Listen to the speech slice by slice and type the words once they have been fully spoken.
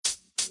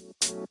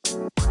Welcome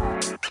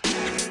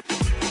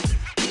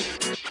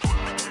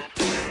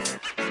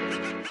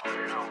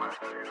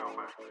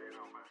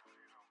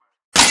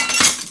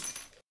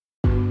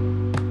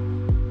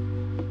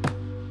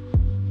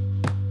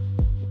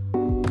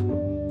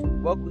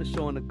to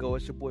Show on the Go.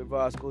 It's your boy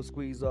Roscoe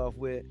Squeeze Off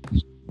with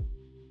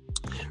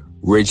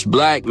Rich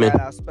Blackman.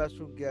 got our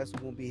special guest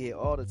who gonna be here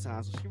all the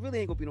time. So she really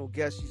ain't gonna be no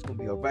guest. She's gonna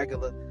be a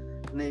regular.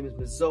 Her name is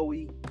Miss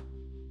Zoe,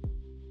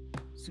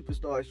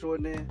 superstar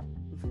extraordinaire.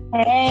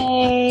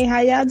 Hey, how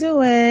y'all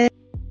doing?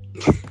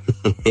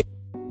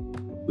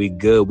 We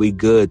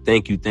good.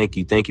 Thank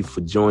you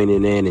for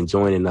joining in and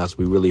joining us.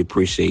 We really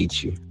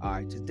appreciate you. All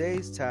right,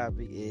 today's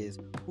topic is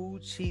who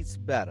cheats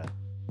better,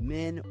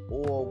 men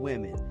or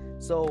women.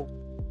 So,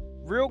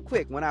 real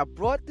quick, when I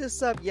brought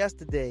this up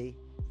yesterday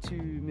to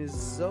Miss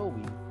Zoe,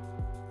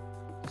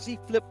 she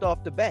flipped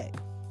off the bat.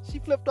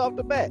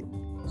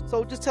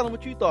 So just tell them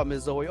what you thought,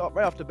 Miss Zoe,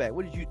 right off the bat.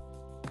 What did you?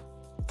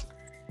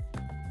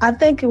 I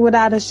think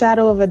without a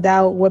shadow of a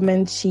doubt,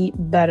 women cheat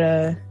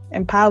better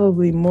and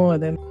probably more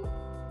than.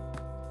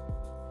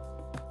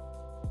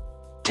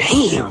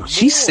 Damn,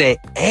 she said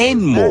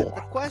and more. That's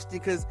the question,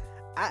 because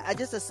I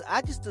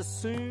just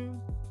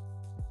assume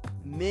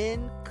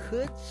men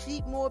could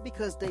cheat more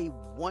because they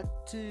want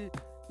to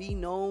be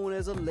known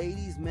as a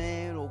ladies'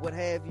 man or what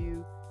have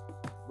you.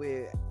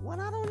 I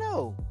don't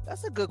know.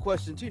 That's a good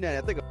question too. Now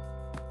I think.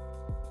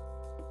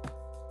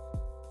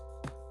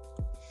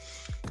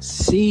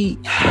 See,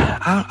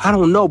 I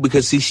don't know,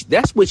 because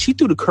that's what she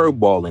threw the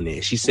curveball in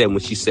there. She said when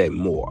she said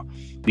more,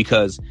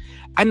 because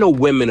I know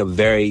women are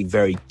very,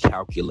 very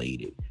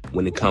calculated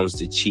when it comes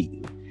to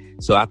cheating.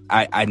 So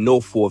I know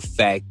for a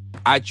fact,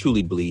 I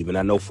truly believe, and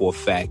I know for a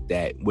fact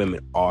that women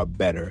are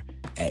better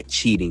at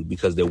cheating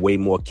because they're way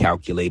more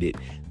calculated.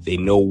 They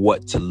know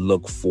what to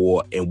look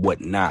for and what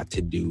not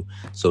to do.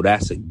 So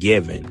that's a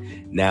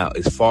given. Now,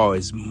 as far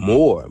as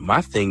more,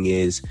 my thing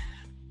is,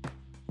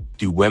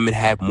 do women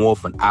have more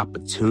of an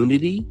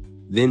opportunity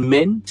than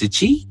men to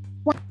cheat?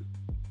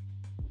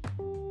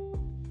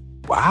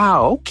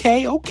 Wow.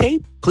 Okay.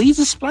 Please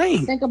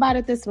explain. Think about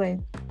it this way.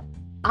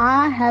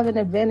 I have an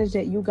advantage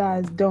that you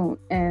guys don't.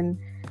 And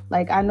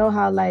I know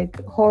how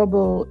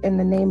horrible in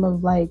the name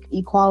of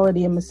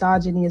equality and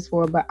misogyny is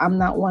for, but I'm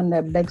not one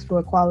that begs for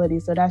equality.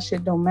 So that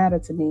shit don't matter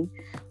to me.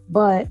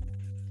 But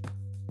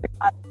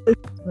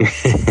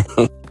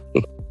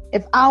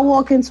if I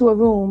walk into a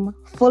room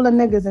full of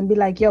niggas and be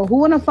like, yo, who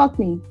wanna fuck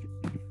me?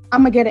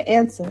 I'm gonna get an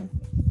answer.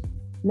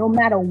 No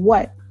matter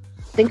what.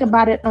 Think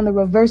about it on the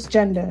reverse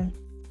gender.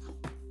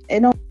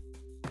 It don't.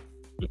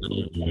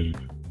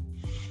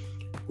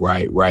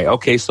 Right.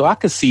 Okay, so I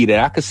could see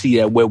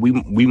that where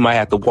we might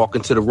have to walk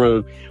into the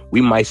room.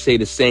 We might say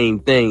the same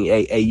thing.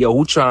 Hey, yo,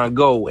 who trying to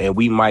go? And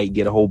we might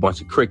get a whole bunch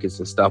of crickets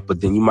and stuff.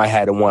 But then you might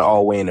have the one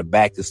all the way in the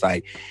back that's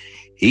like,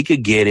 he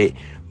could get it,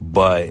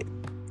 but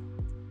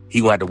he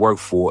gonna have to work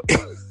for it.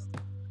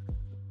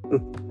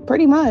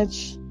 Pretty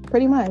much.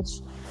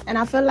 And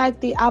I feel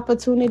like the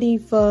opportunity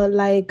for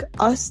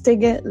us to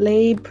get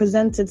laid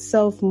presents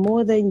itself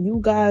more than you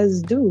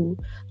guys do.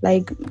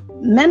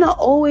 Men are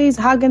always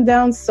hogging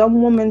down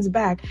some woman's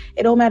back.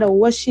 It don't matter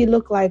what she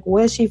look like,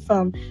 where she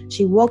from.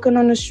 She walking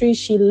on the street,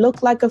 she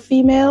look like a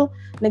female,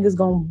 niggas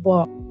gonna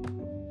ball.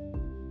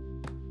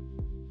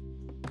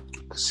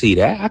 I can see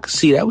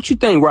that. What you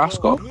think,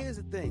 Roscoe? Well, here's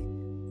the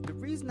thing. The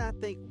reason I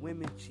think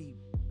women cheat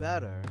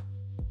better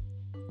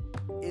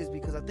is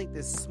because I think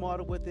they're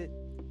smarter with it,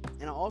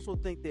 and I also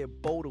think they're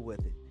bolder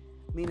with it.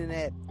 Meaning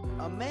that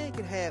a man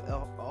could have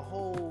a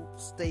whole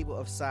stable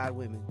of side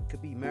women,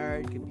 could be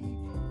married, could be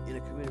in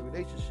a committed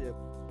relationship,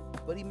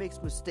 but he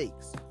makes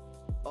mistakes.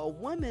 A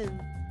woman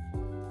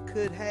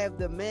could have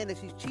the man that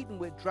she's cheating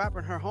with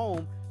dropping her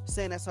home,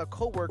 saying that's her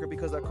co-worker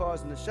because her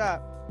car's in the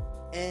shop,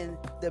 and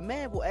the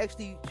man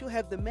she'll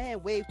have the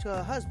man wave to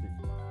her husband.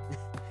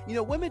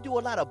 Women do a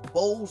lot of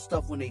bold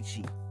stuff when they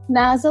cheat.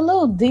 Now, it's a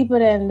little deeper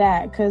than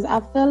that, because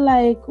I feel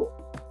like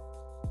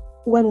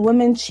when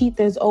women cheat,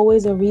 there's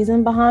always a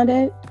reason behind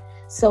it.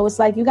 So it's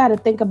you got to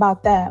think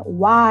about that.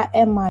 Why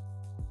am I?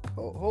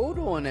 Oh, hold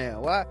on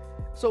now. Why?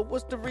 So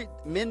what's the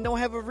men don't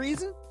have a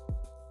reason?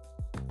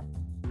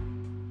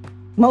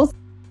 Most.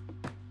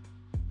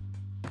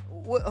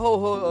 What?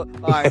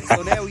 Hold. All right. So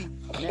all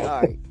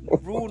right.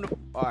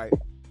 All right.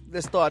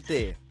 Let's start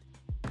there.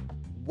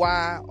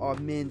 Why are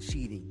men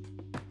cheating?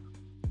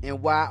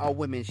 And why are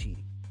women cheating?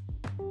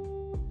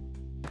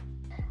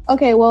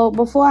 Okay, well,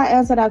 before I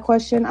answer that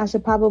question, I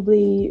should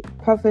probably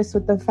preface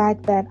with the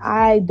fact that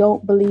I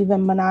don't believe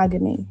in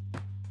monogamy.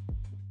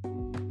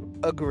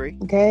 Agree.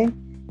 Okay?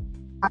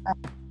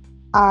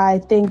 I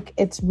think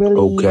it's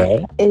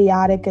really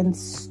idiotic and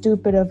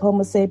stupid of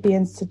Homo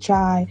sapiens to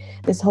try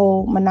this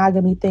whole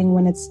monogamy thing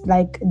when it's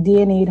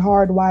DNA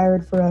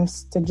hardwired for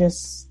us to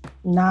just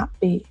not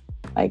be.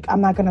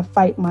 I'm not going to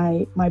fight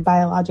my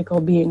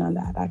biological being on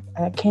that.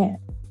 I can't.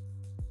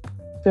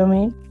 Feel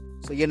me?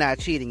 So you're not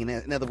cheating,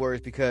 in other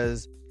words,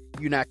 because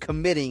you're not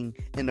committing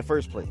in the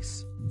first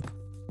place.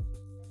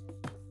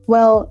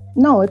 Well,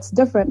 no, it's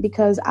different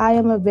because I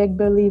am a big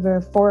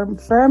believer,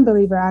 firm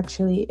believer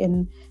actually,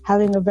 in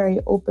having a very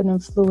open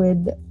and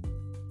fluid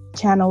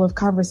channel of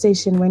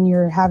conversation when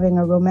you're having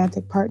a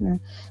romantic partner.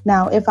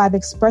 Now, if I've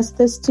expressed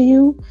this to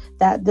you,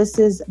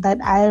 that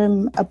I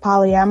am a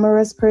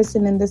polyamorous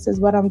person and this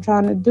is what I'm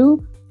trying to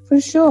do, for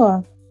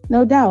sure,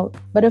 no doubt.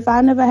 But if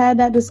I never had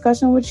that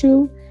discussion with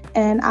you,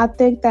 and I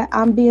think that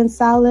I'm being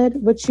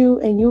solid with you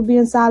and you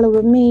being solid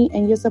with me,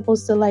 and you're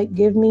supposed to like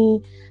give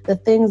me the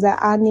things that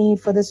I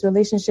need for this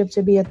relationship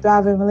to be a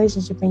thriving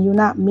relationship, and you're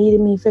not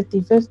meeting me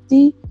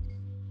 50-50,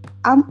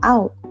 I'm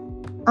out.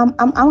 I'm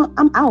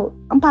out.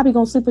 I'm probably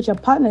gonna sleep with your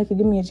partner if you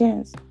give me a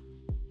chance.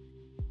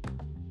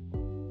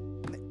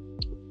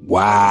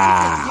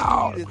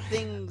 Wow. The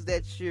things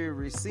that you're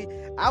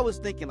receiving. I was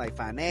thinking like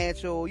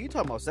financial. You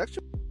talking about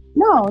sexual?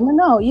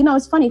 No. You know,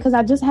 it's funny because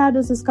I just had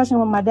this discussion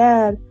with my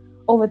dad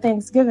over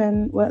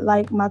Thanksgiving with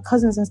like my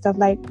cousins and stuff.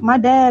 Like my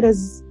dad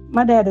is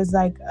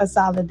like a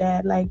solid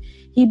dad. Like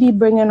he be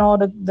bringing all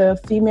the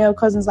female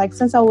cousins. Like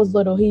since I was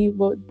little, he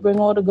would bring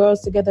all the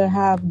girls together and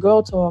have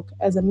girl talk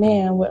as a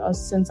man with us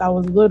since I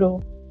was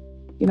little,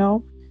 you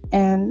know.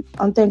 And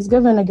on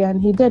Thanksgiving again,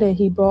 he did it.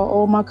 He brought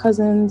all my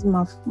cousins,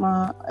 my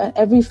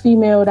every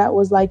female that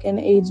was like in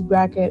age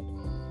bracket.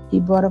 He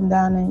brought them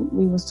down and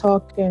we was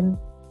talking,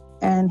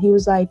 and he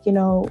was like, you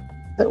know,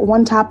 the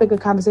one topic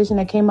of conversation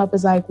that came up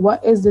is like,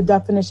 what is the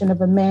definition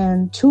of a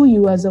man to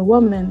you as a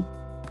woman,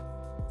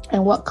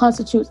 and what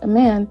constitutes a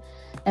man?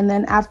 And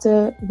then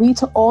after we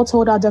all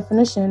told our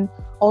definition,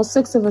 all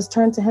 6 of us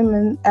turned to him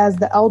and as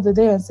the elder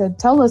there and said,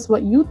 tell us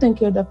what you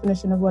think your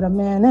definition of what a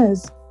man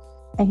is.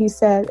 And he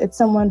said, it's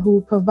someone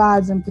who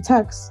provides and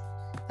protects.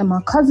 And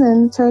my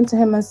cousin turned to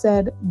him and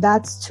said,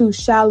 that's too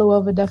shallow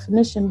of a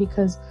definition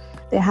because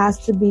there has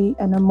to be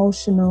an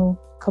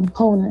emotional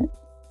component.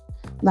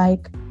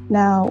 Like,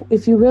 now,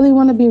 if you really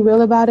want to be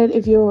real about it,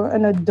 if you're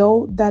an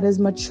adult that is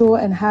mature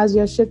and has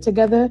your shit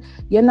together,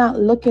 you're not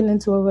looking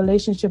into a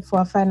relationship for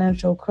a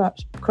financial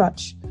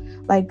crutch.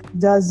 Like,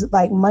 does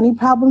like money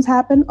problems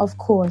happen? Of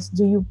course.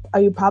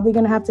 Are you probably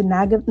going to have to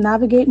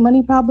navigate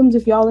money problems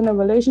if y'all in a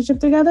relationship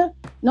together?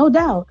 No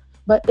doubt.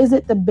 But is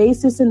it the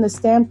basis and the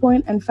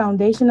standpoint and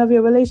foundation of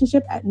your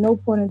relationship? At no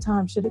point in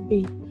time should it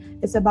be.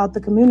 It's about the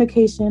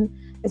communication.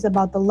 It's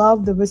about the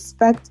love, the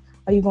respect.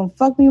 Are you going to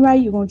fuck me right?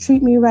 You're going to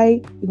treat me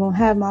right? You're going to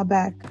have my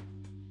back.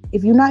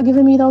 If you're not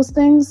giving me those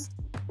things,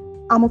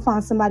 I'm going to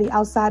find somebody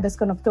outside that's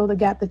going to fill the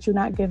gap that you're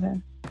not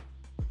giving.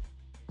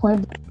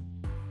 Point.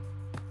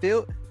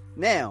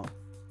 Now,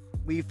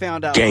 we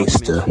found out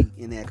Gangster. women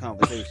cheat in that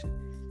conversation.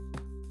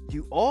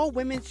 Do all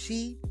women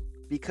cheat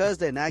because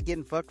they're not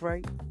getting fucked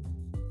right?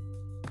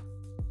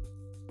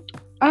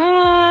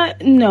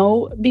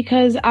 No,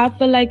 because I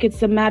feel like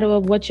it's a matter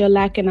of what you're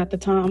lacking at the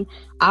time.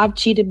 I've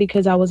cheated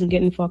because I wasn't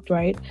getting fucked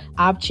right.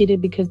 I've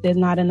cheated because there's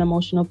not an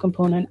emotional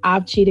component.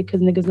 I've cheated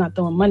because niggas not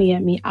throwing money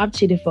at me. I'm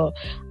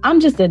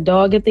just a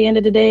dog at the end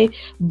of the day,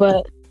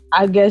 but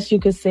I guess you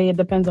could say it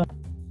depends on.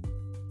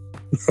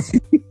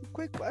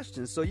 Quick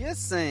question. So you're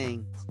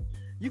saying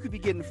you could be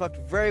getting fucked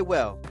very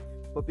well,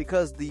 but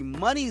because the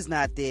money's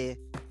not there,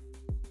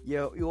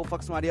 you'll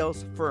fuck somebody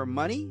else for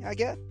money, I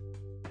guess?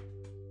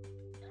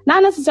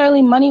 Not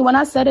necessarily money. When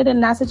I said it in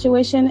that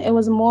situation, it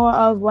was more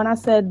of, when I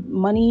said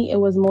money,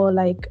 it was more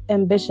like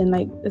ambition.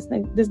 Like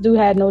this dude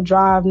had no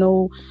drive,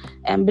 no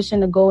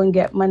ambition to go and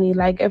get money.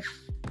 Like if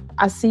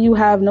I see you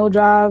have no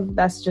drive,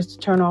 that's just a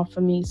turn off for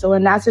me. So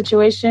in that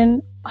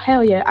situation,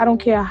 hell yeah, I don't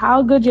care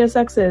how good your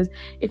sex is.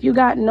 If you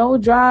got no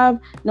drive,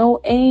 no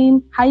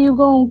aim, how you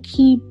gonna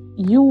keep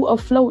you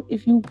afloat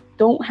if you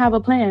don't have a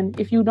plan?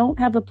 If you don't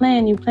have a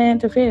plan, you plan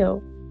to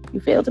fail.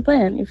 You fail to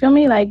plan. You feel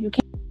me? Like you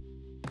can't.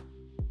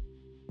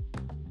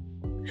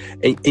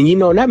 And you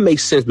know, that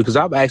makes sense because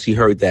I've actually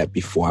heard that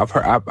before.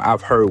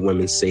 I've heard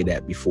women say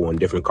that before in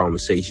different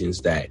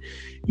conversations, that,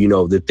 you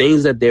know, the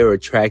things that they're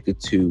attracted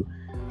to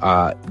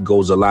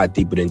goes a lot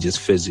deeper than just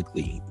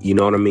physically. You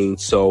know what I mean?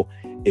 So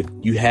if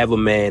you have a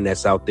man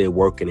that's out there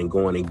working and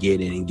going and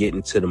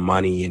getting to the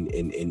money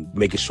and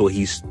making sure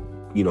he's,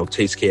 you know,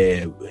 takes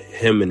care of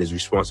him and his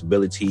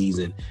responsibilities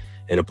and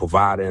a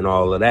provider and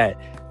all of that,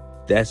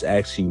 that's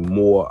actually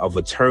more of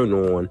a turn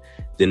on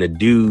than a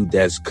dude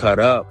that's cut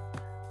up,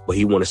 but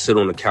he want to sit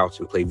on the couch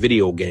and play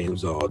video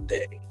games all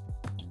day.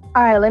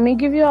 All right, let me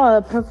give you all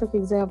a perfect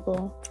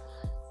example.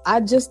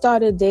 I just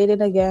started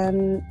dating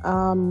again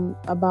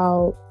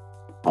about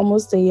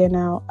almost a year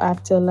now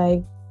after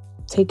like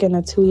taking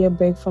a 2-year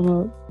break from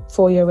a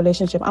 4-year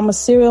relationship. I'm a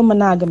serial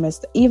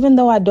monogamist. Even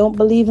though I don't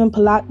believe in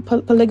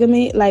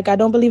polygamy, like I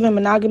don't believe in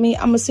monogamy,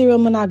 I'm a serial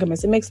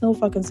monogamist. It makes no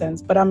fucking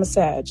sense, but I'm a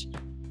Sag.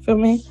 Feel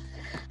me?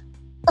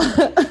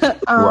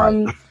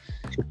 Right.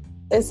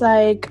 It's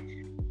like,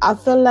 I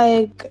feel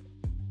like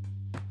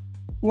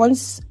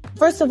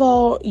first of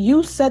all,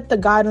 you set the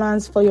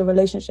guidelines for your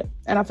relationship.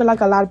 And I feel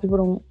like a lot of people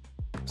don't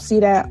see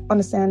that,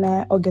 understand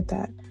that, or get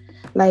that.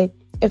 Like,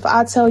 if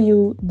I tell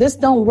you, this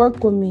don't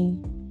work with me,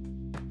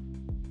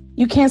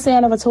 you can't say I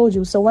never told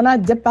you. So when I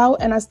dip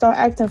out and I start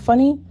acting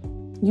funny,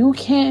 you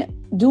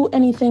can't do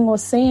anything or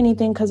say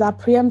anything because I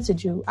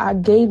preempted you. I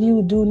gave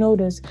you due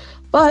notice.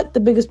 But the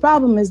biggest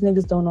problem is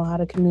niggas don't know how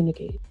to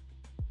communicate.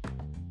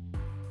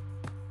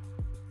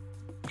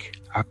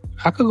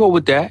 I could go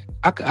with that.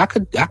 I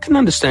can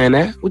understand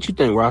that. What you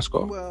think,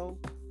 Roscoe? Well,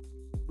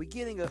 we're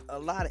getting a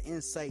lot of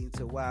insight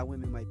into why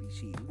women might be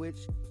cheating,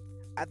 which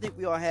I think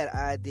we all had an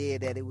idea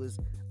that it was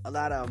a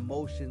lot of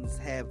emotions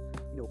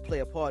play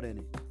a part in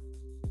it.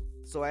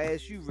 So I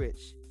ask you,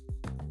 Rich,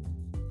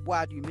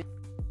 why do you mean?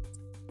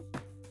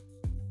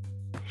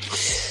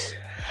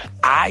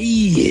 I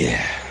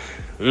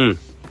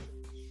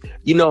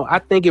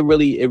think it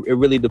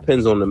really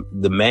depends on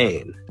the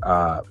man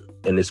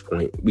in this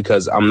point,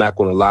 because I'm not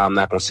going to lie, I'm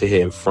not going to sit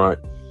here in front.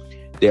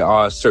 There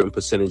are a certain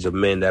percentage of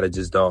men that are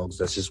just dogs.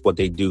 That's just what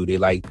they do. They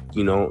like,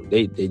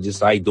 they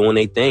just like doing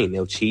their thing.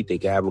 They'll cheat. They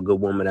can have a good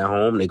woman at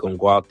home. They're going to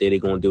go out there. They're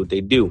going to do what they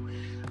do.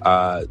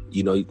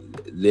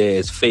 They're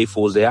as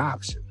faithful as their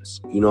options.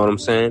 You know what I'm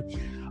saying?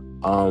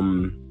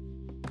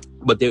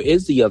 But there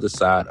is the other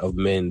side of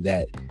men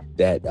that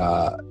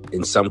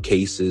in some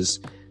cases,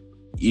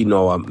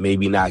 are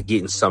maybe not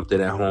getting something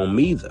at home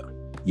either.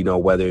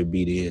 Whether it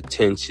be the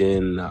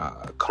attention,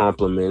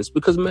 compliments,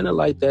 because men are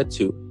like that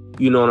too.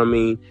 You know what I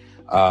mean?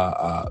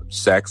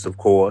 Sex, of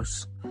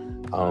course,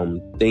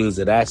 things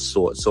of that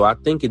sort. So I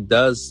think it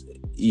does,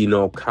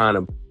 kind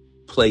of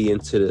play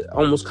into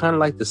almost kind of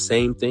like the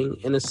same thing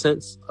in a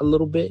sense, a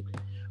little bit.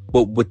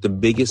 But with the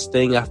biggest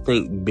thing, I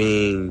think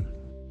being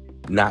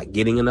not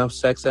getting enough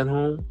sex at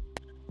home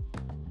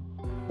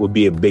would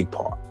be a big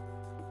part.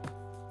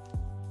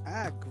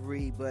 I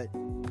agree, but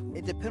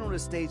it depends on the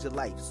stage of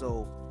life.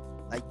 So,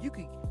 like,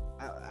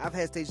 I've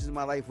had stages in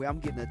my life where I'm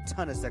getting a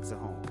ton of sex at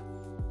home.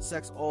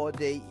 Sex all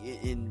day,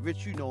 and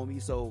Rich, you know me,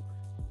 so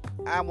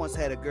I once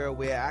had a girl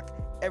where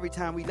every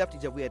time we left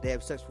each other, we had to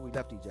have sex before we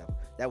left each other.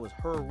 That was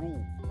her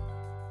rule,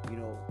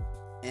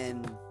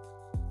 and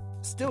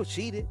still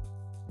cheated,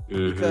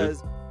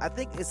 because I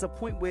think it's a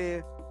point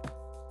where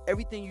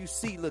everything you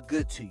see look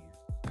good to you.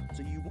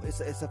 So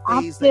it's a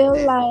phase.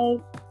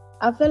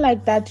 I feel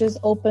like that just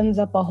opens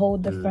up a whole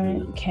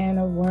different can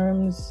of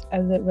worms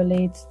as it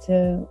relates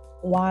to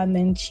why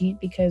men cheat,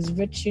 because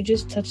Rich, you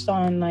just touched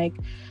on like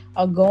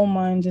a gold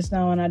mine just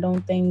now, and I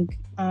don't think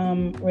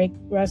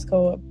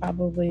Roscoe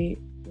probably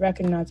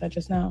recognized that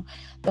just now.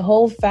 The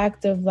whole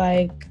fact of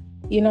like,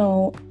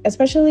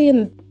 especially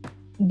in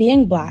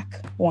being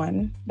black,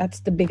 one,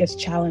 that's the biggest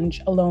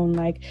challenge alone.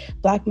 Like,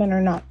 black men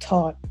are not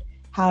taught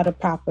how to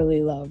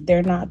properly love.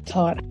 They're not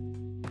taught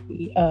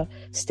a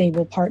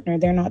stable partner.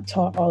 They're not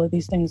taught all of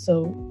these things.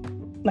 So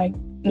like,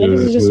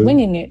 niggas are just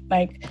winging it.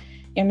 Like,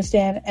 you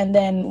understand? And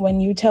then when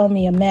you tell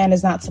me a man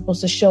is not supposed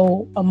to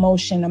show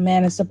emotion, a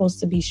man is supposed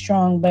to be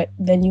strong, but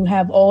then you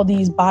have all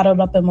these bottled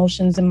up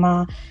emotions in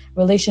my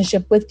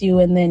relationship with you,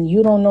 and then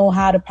you don't know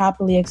how to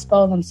properly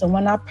expel them. So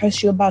when I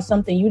press you about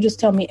something, you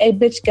just tell me, hey,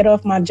 bitch, get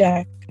off my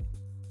jack.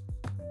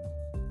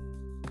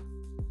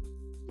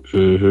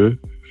 Good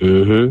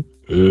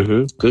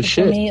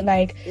shit. For me,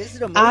 like, is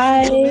it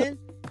emotions,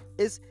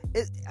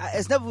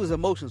 it's never was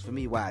emotions for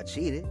me why I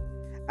cheated.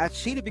 I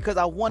cheated because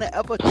I wanted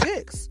other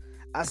chicks.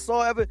 I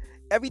saw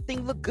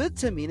everything look good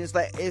to me, and it's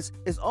like it's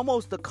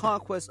almost the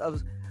conquest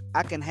of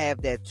I can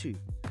have that too.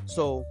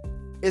 So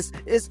it's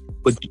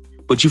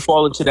but you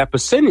fall into that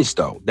percentage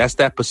though. That's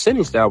that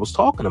percentage that I was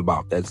talking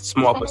about. That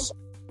small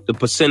the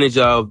percentage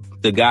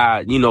of the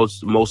guy,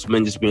 most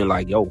men just being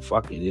like, yo,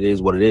 fuck it. It is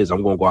what it is.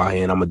 I'm gonna go out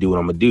here and I'm gonna do what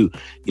I'm gonna do.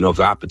 If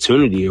the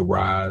opportunity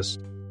arises,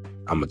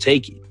 I'm gonna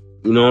take it.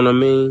 You know what I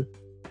mean?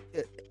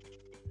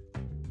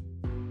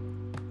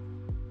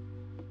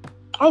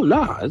 Oh,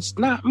 nah, it's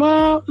not.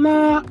 Well,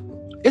 nah,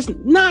 it's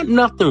not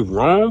nothing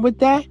wrong with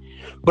that.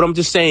 But I'm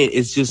just saying,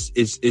 it's just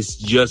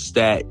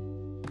that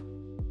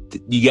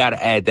you got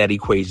to add that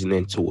equation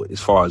into it as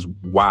far as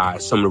why,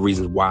 some of the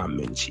reasons why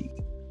men cheat.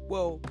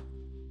 Well,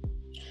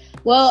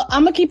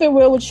 I'm gonna keep it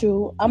real with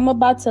you. I'm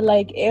about to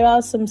like air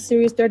out some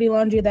serious dirty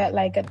laundry that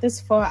like at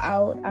this far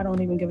out, I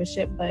don't even give a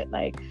shit. But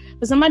like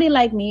for somebody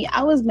like me,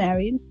 I was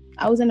married.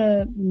 I was in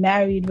a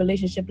married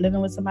relationship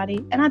living with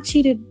somebody, and I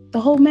cheated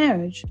the whole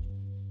marriage.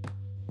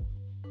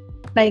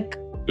 Like,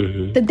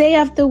 the day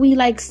after we,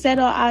 like, set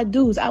our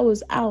dues, I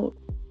was out.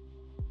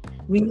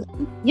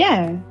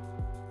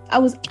 I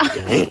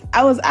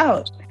was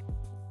out.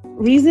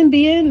 Reason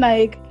being,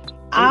 like,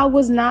 I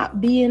was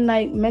not being,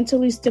 like,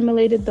 mentally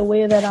stimulated the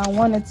way that I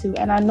wanted to.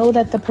 And I know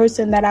that the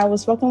person that I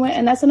was fucking with,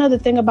 and that's another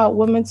thing about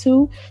women,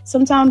 too.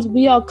 Sometimes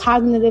we are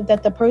cognitive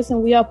that the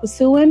person we are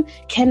pursuing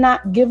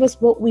cannot give us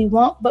what we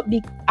want. But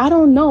I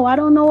don't know. I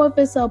don't know if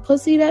it's a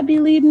pussy that be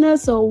leading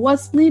us or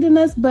what's leading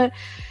us, but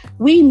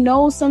we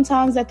know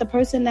sometimes that the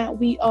person that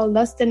we are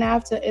lusting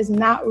after is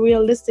not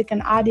realistic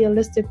and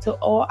idealistic to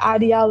all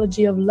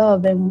ideology of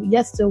love. And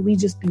yet still we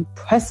just be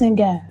pressing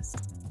gas.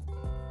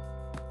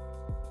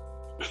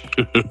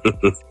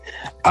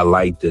 I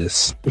like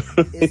this.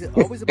 Is it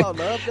always about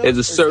love, though? There's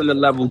a certain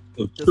level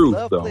of truth,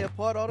 love though. Play a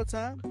part all the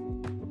time?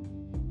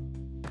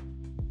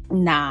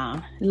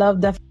 Nah.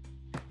 Love definitely.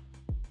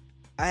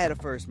 I had a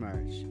first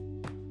marriage,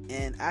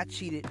 and I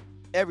cheated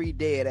every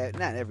day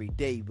not every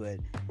day, but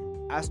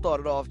I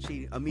started off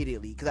cheating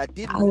immediately because I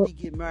didn't really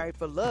get married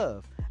for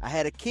love. I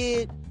had a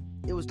kid.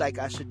 It was like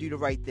I should do the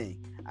right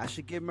thing. I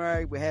should get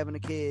married. We're having a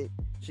kid.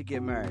 Should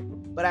get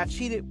married. But I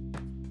cheated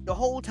the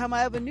whole time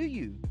I ever knew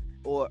you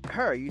or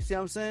her. You see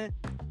what I'm saying?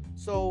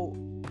 So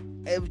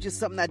it was just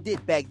something I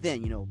did back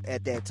then,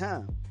 at that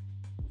time.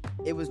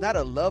 It was not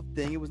a love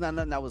thing. It was not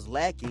nothing I was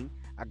lacking.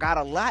 I got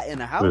a lot in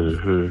the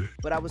house,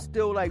 but I was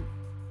still like,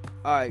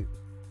 all right.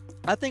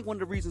 I think one of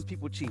the reasons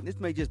people cheat, this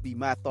may just be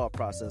my thought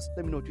process.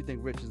 Let me know what you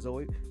think, Rich and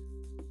Zoe.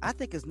 I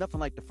think it's nothing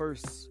like the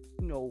first,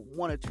 1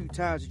 or 2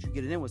 times that you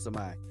get it in with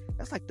somebody.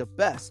 That's like the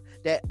best.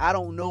 That I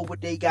don't know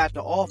what they got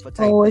to offer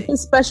type thing. It's a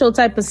special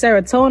type of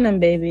serotonin,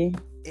 baby.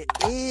 It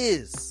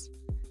is.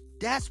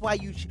 That's why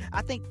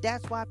I think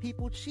that's why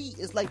people cheat.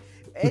 It's like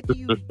after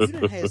you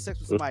done had sex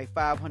with somebody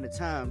 500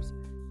 times,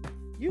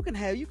 you can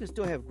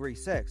still have great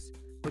sex,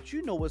 but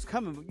you know what's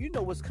coming. You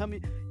know what's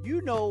coming.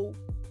 You know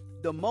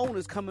the moan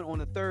is coming on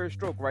the third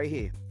stroke right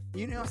here.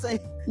 You know what I'm saying?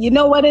 You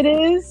know what it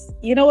is?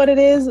 You know what it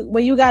is?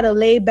 When you gotta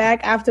lay back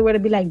afterward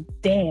and be like,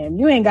 damn,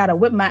 you ain't gotta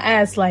whip my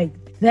ass like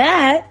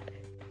that.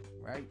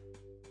 Right.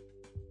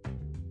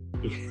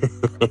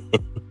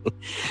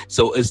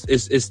 So it's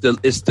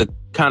the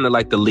kind of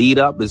like the lead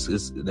up.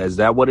 Is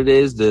that what it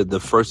is? The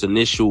first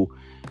initial,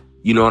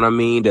 you know what I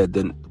mean?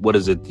 The what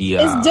is it?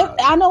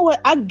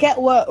 I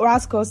get what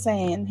Roscoe's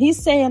saying.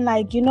 He's saying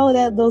like,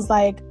 that those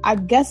like, I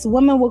guess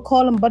women would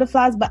call them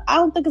butterflies, but I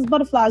don't think it's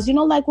butterflies.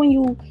 Like when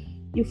you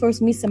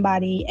first meet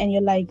somebody and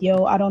you're like,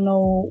 yo, I don't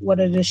know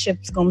whether the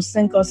ship's gonna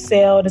sink or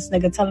sail. This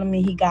nigga telling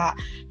me he got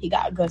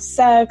good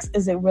sex.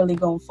 Is it really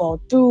gonna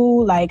fall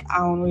through? Like, I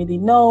don't really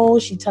know.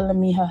 She telling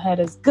me her head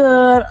is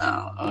good.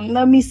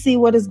 Let me see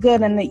what is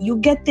good. And you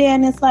get there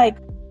and it's like,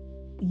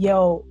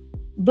 yo,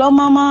 blow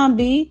my mind,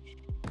 B.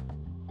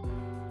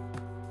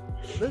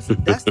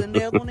 Listen, that's the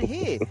nail on the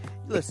head.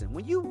 Listen,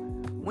 when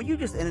you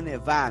just in an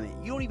environment,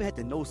 you don't even have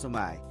to know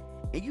somebody,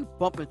 and you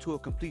bump into a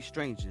complete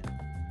stranger.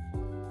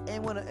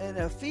 And when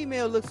a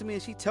female looks at me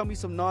and she tell me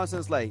some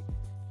nonsense like,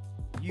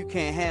 you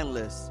can't handle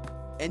this,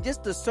 and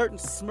just a certain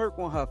smirk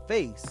on her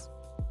face,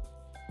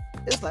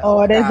 it's like,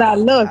 there's that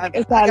look.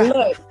 It's that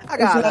look. I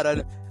gotta let her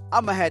know.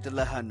 I'm gonna have to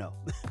let her know.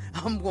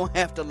 I'm gonna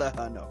have to let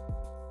her know.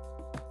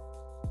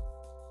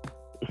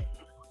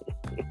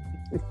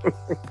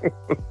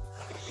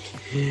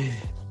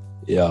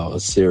 Yo,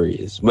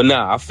 serious. But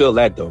nah, I feel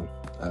that though.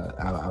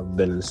 I've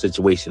been in a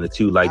situation or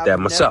two like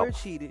that myself. I've never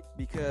cheated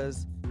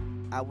because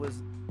I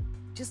was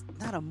just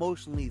not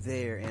emotionally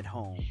there at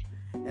home.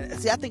 And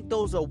see, I think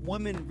those are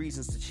women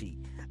reasons to cheat.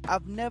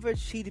 I've never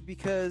cheated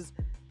because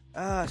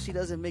she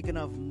doesn't make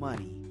enough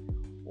money,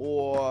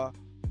 or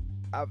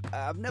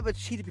I've never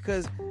cheated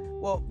because,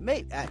 well,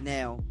 maybe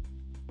now.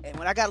 And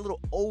when I got a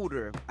little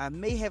older, I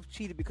may have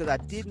cheated because I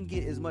didn't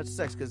get as much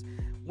sex. Because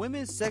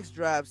women's sex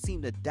drive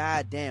seem to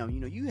die down.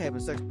 You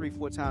having sex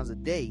 3-4 times a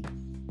day.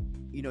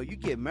 You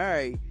get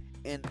married,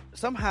 and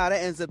somehow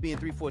that ends up being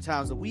 3-4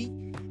 times a week.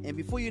 And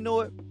before you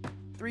know it,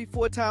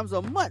 3-4 times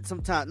a month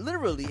sometimes,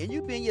 literally. And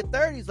you be in your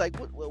 30s like,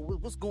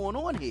 what's going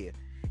on here?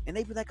 And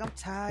they be like, I'm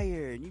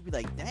tired. And you be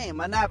like, damn,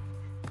 I'm not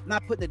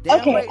putting it down.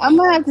 Okay, right I'm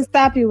now. gonna have to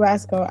stop you,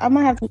 Roscoe. I'm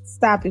gonna have to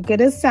stop you because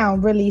this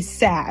sounds really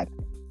sad.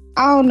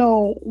 I don't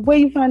know where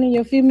you finding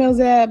your females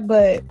at,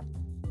 but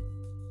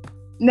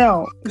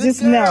no, good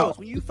just girls.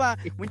 no.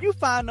 When you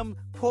find them,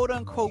 quote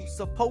unquote,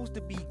 supposed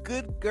to be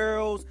good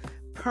girls,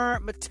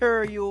 parent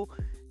material,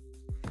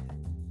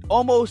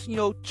 almost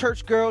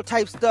church girl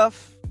type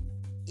stuff,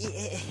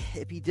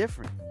 it'd be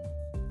different.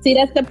 See,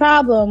 that's the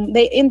problem.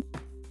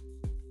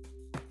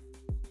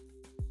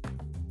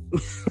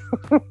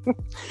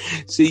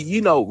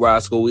 See,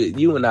 Roscoe,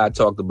 you and I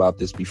talked about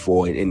this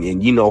before,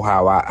 and you know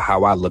how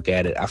I look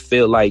at it. I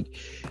feel like,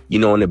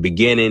 in the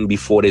beginning,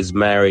 before this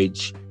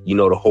marriage,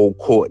 the whole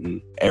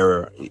courting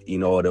era,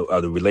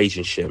 of the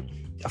relationship,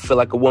 I feel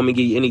like a woman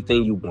give you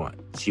anything you want.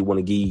 She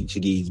give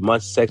you as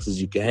much sex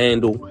as you can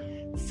handle,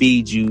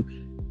 feed you,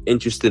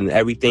 interested in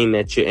everything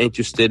that you're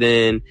interested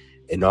in,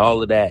 and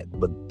all of that.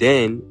 But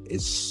then,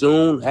 as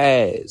soon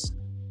as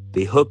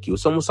they hook you,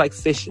 it's almost like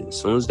fishing. As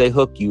soon as they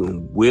hook you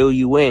and wheel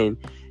you in,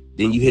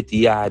 then you hit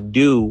the I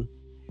do.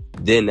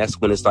 Then that's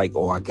when it's like,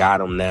 oh, I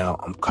got him now.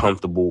 I'm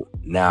comfortable.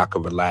 Now I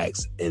can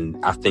relax. And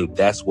I think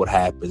that's what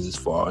happens as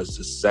far as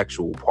the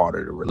sexual part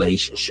of the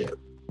relationship.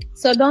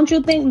 So don't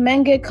you think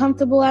men get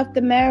comfortable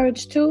after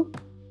marriage too?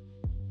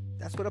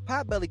 That's where the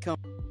pot belly comes.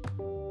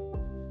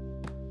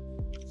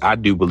 I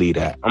do believe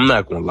that. I'm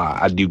not going to lie.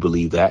 I do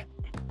believe that.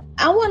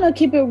 I want to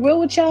keep it real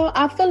with y'all.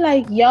 I feel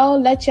like y'all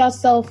let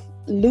yourself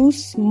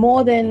loose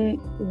more than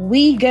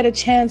we get a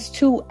chance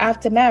to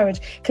after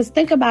marriage. Because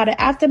think about it,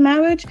 after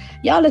marriage,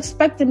 y'all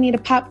expected me to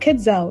pop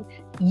kids out.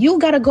 You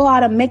gotta go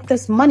out and make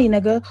this money,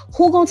 nigga.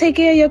 Who gonna take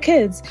care of your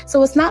kids?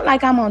 So it's not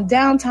like I'm on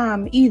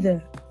downtime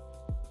either.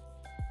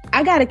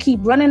 I gotta keep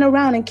running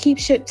around and keep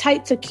shit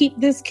tight to keep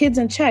these kids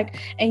in check.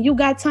 And you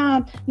got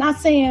time, not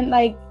saying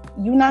like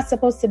you're not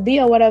supposed to be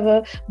or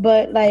whatever,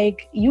 but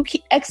like you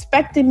keep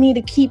expecting me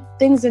to keep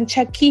things in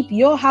check, keep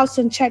your house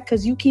in check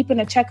because you keeping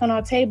a check on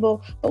our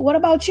table. But what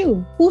about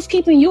you? Who's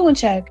keeping you in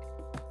check?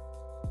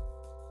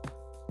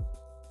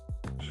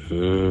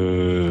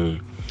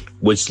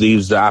 Which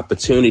leaves the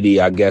opportunity,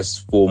 I guess,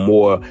 for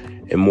more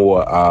and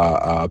more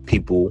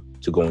people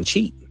to go and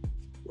cheat,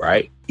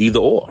 right? Either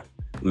or,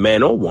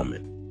 man or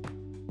woman.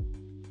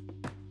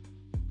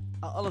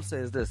 All I'm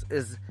saying is this: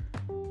 is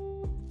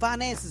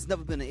finance has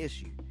never been an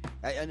issue.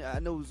 I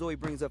know Zoe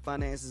brings up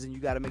finances and you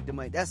got to make the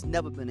money. That's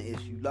never been an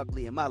issue.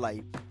 Luckily in my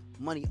life,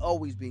 money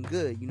always been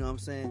good. You know what I'm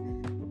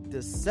saying?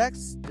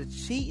 The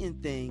cheating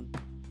thing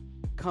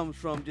comes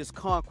from just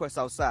conquest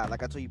outside.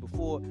 Like I told you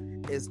before,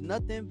 it's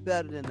nothing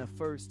better than the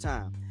first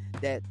time.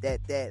 That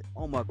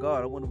oh my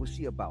God, I wonder what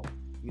she about.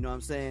 You know what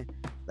I'm saying?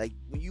 Like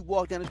when you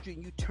walk down the street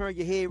and you turn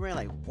your head around,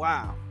 like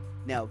wow.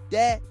 Now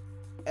that,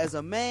 as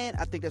a man,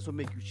 I think that's what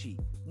makes you cheat.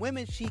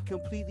 Women cheat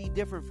completely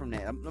different from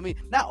that. I mean,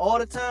 not all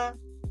the time.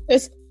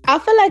 I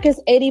feel like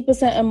it's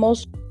 80%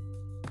 emotional.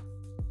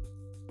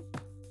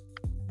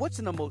 What's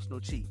an emotional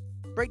cheat?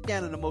 Break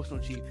down an emotional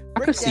cheat. I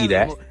can see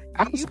that.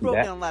 You broke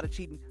down a lot of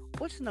cheating.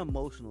 What's an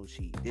emotional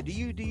cheat? Do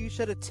you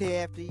shed a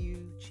tear after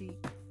you cheat?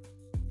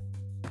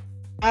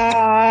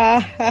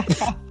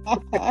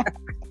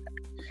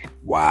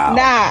 Wow.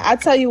 Nah, I'll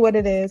tell you what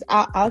it is.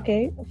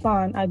 Okay,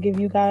 fine. I'll give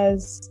you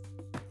guys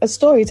a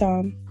story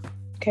time.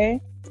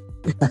 Okay?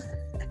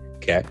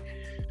 Okay.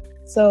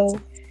 So,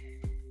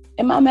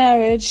 in my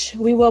marriage,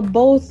 we were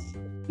both,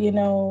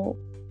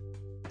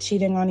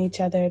 cheating on each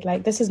other.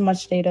 Like, this is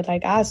much later.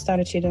 Like, I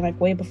started cheating, like,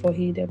 way before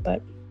he did.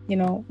 But,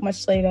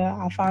 much later,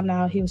 I found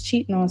out he was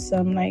cheating on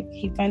some. Like,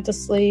 he went to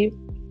sleep.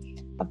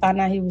 I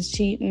found out he was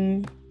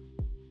cheating.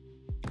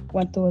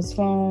 Went through his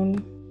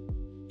phone.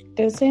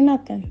 Didn't say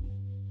nothing.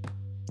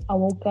 I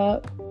woke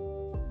up.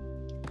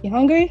 You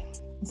hungry?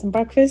 Want some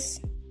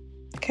breakfast?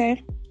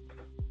 Okay.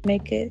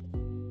 Make it.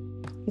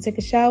 You take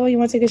a shower? You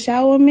want to take a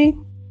shower with me?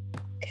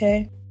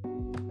 Okay.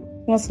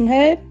 Want some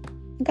head?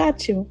 I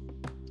got you.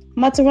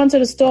 I'm about to run to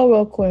the store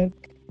real quick.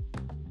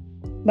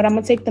 But I'm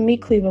going to take the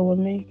meat cleaver with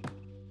me.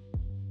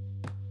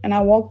 And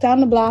I walk down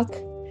the block.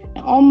 And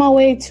on my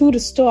way to the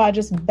store, I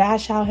just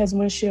bash out his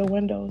windshield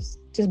windows.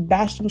 Just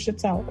bash them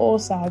shits out. All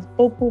sides.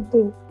 Boop, boop,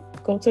 boop.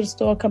 Go to the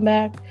store, come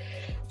back.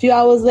 A few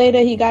hours later,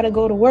 he got to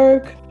go to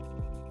work.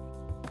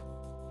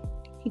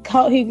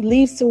 He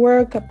leaves to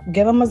work,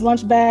 give him his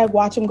lunch bag,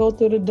 watch him go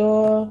through the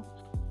door.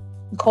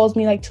 He calls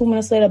me like 2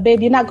 minutes later,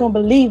 babe, you're not going to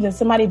believe this.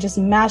 Somebody just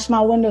mashed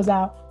my windows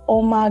out.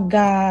 Oh my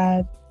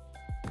God.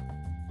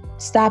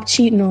 Stop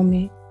cheating on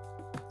me.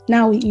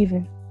 Now we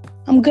even.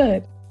 I'm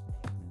good.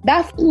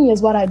 That for me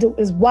is what I do,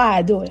 is why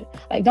I do it.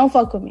 Like, don't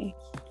fuck with me.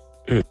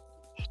 Damn,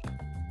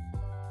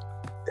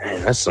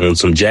 that's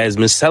some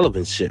Jasmine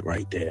Sullivan shit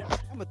right there.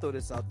 I'm going to throw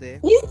this out there.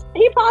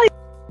 He probably...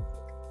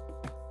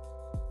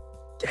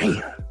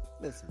 Damn.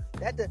 Listen,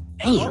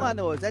 all I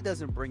know is that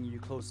doesn't bring you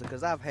closer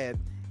because I've had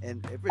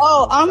I'm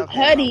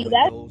petty.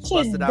 That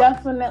shit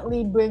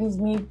definitely brings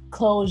me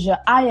closure.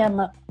 I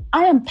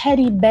am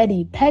Petty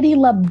Betty. Petty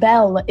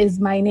LaBelle is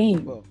my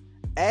name. Well,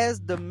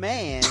 as a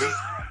man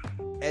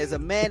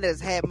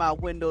that's had my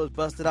windows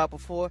busted out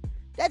before,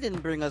 that didn't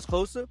bring us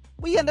closer.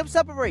 We end up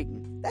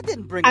separating. That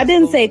didn't bring. I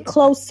didn't closer. say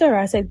closer.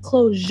 I said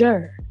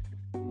closure.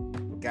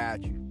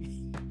 Got you.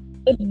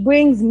 It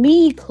brings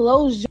me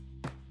closure.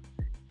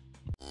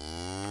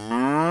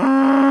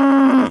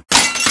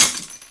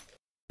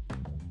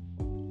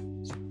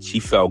 She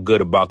felt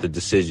good about the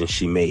decision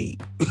she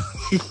made.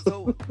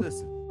 So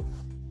listen,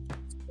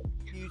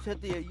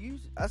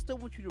 I still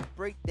want you to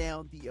break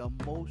down the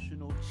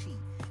emotional cheat.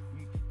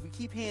 We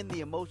keep hearing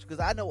the emotion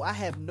because I know I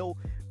have no.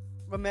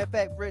 Matter of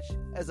fact, Rich,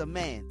 as a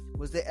man,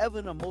 was there ever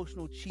an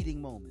emotional cheating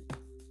moment?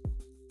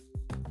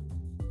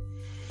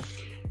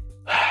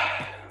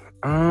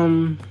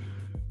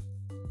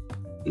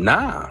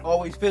 Nah.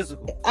 Always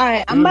physical. All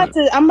right, I'm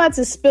about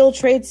to spill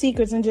trade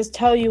secrets and just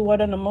tell you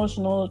what an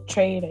emotional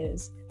trade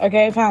is.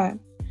 Okay, fine.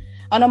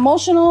 An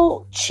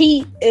emotional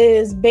cheat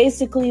is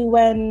basically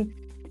when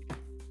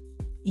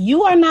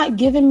you are not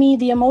giving me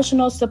the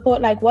emotional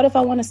support. Like, what if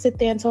I want to sit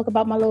there and talk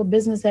about my little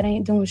business that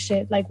ain't doing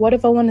shit? Like, what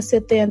if I want to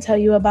sit there and tell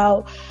you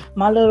about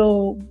my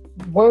little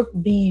work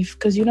beef?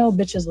 Because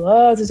bitches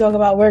love to talk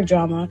about work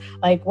drama.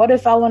 Like, what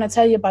if I want to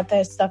tell you about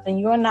that stuff and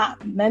you're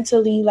not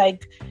mentally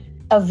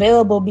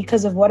available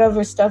because of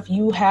whatever stuff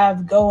you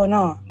have going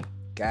on?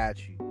 Got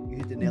you. You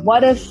hit the nail.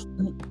 What if?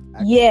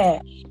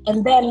 Yeah.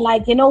 And then,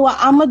 you know what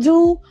I'm gonna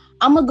do?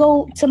 I'm gonna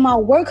go to my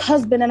work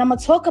husband and I'm gonna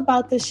talk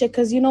about this shit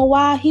because you know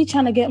why? He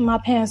trying to get in my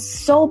pants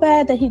so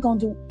bad that he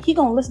gonna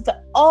listen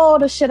to all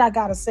the shit I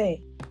gotta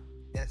say.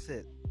 That's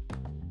it.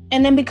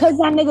 And then because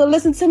that nigga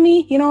listen to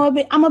me, I'm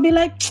gonna be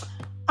like,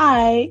 all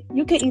right,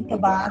 you can eat the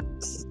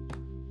box.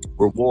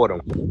 Reward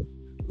him.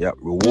 Yep,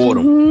 reward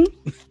him.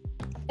 Mm-hmm.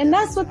 And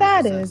that's what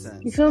that is.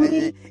 You feel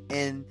me?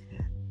 And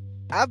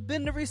I've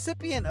been the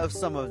recipient of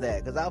some of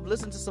that because I've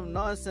listened to some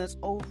nonsense.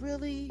 Oh,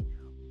 really?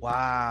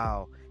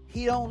 Wow.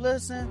 He don't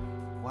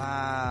listen?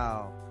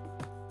 Wow.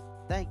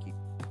 Thank you.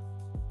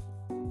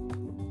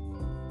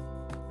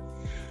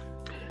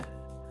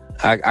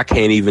 I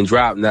can't even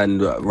drop nothing,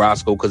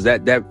 Roscoe, because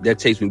that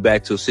takes me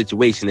back to a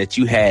situation that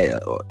you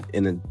had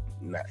in a.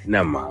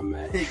 Never mind,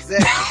 man.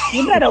 Exactly.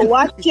 You better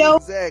watch your.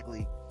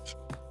 Exactly.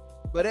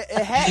 But it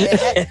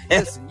had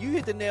listen, you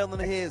hit the nail on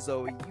the head,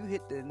 Zoe. You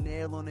hit the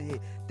nail on the head.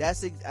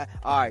 That's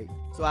all right.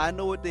 So I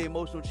know what the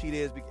emotional cheat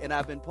is, and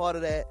I've been part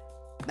of that,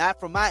 not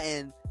from my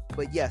end,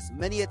 but yes,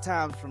 many a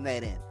times from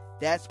that end.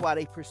 That's why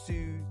they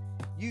pursue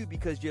you,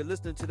 because you're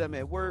listening to them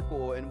at work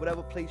or in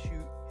whatever place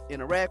you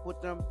interact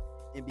with them,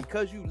 and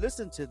because you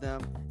listen to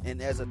them.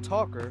 And as a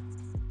talker,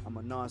 I'm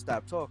a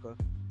non-stop talker.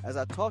 As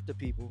I talk to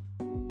people,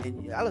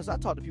 and I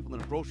talk to people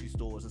in the grocery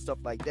stores and stuff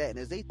like that, and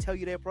as they tell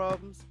you their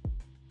problems,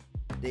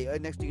 they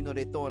next thing you know,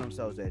 they're throwing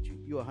themselves at you.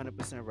 You're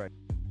 100% right.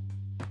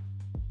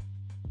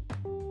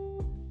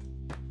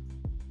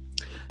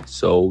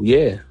 So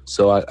yeah,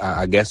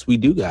 I guess we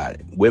do got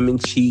it. Women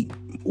cheat.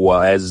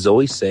 Well, as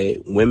Zoe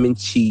said, women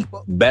cheat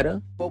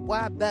better, but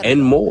why better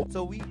and more.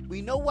 So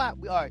we know why.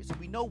 All right, so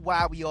we know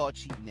why we all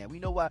cheating now. We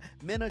know why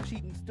men are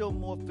cheating. Still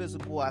more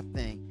physical, I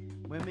think.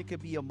 Women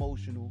could be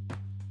emotional,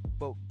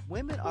 but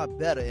women are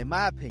better, in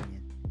my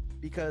opinion,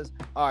 because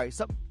all right,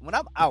 when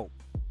I'm out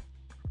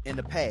in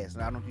the past,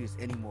 and I don't do this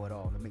anymore at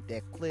all, to make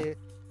that clear,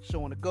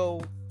 showing the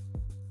goal.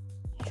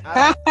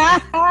 Listen,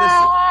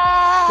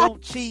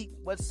 don't cheat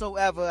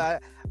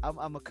whatsoever.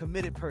 I'm a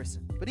committed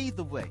person, but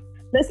either way.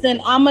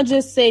 Listen, I'ma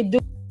just say, do.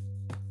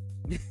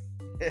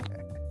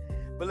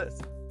 But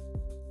listen,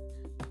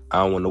 I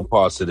don't want no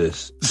parts of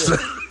this.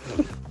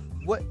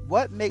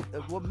 What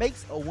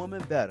makes a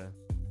woman better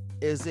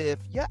is if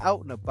you're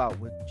out and about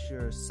with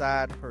your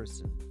side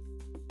person.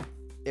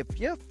 If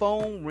your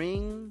phone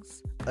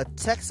rings, a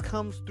text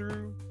comes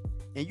through,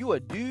 and you're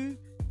a dude,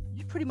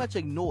 you pretty much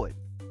ignore it.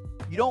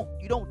 You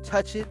don't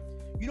touch it.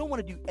 You don't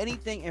want to do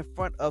anything in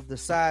front of the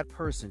side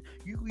person.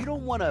 You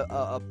don't want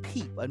a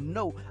peep, a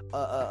note,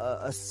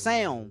 a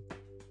sound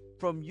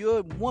from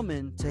your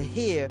woman to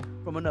hear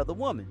from another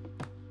woman.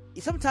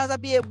 Sometimes I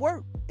be at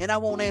work and I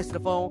won't answer the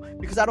phone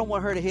because I don't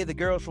want her to hear the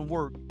girls from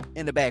work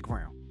in the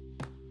background.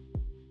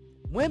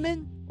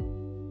 Women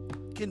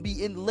can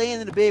be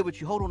laying in the bed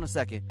with you. Hold on a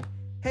second.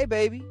 Hey,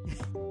 baby.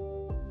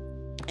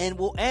 And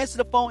will answer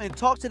the phone and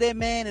talk to their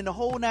man in the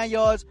whole 9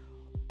 yards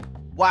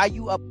while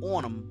you up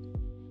on them.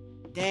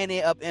 Down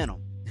there up in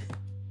them.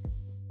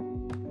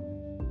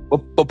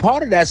 But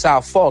part of that's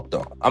our fault,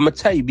 though. I'm going to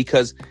tell you,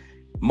 because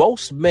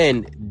most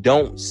men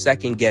don't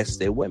second guess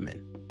their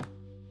women.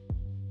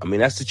 I mean,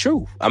 that's the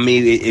truth. I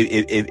mean,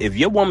 if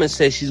your woman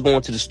says she's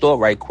going to the store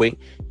right quick,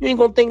 you ain't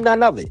going to think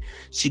none of it.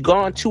 She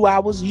gone 2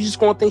 hours, you just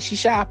going to think she's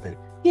shopping.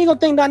 You ain't going to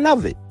think none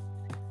of it.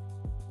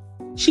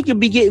 She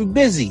could be getting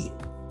busy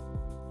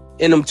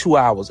in them 2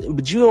 hours,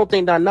 but you don't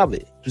think none of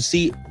it. You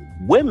see,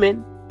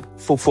 women,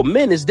 for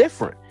men, it's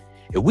different.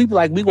 If we be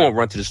like, we gonna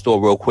run to the store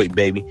real quick,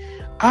 baby.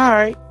 All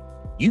right,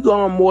 you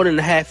gone more than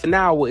a half an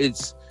hour.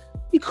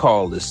 You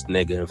call this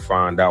nigga and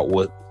find out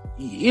what,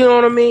 you know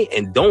what I mean?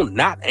 And don't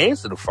not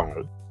answer the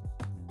phone.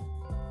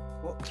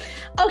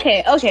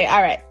 Okay, all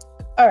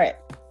right.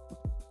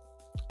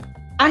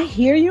 I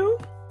hear you,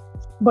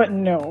 but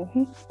no.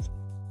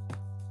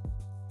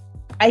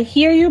 I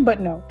hear you,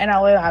 but no. And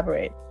I'll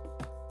elaborate.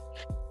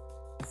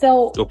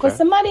 So for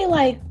somebody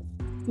like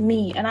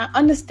me, and I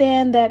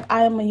understand that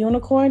I am a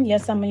unicorn.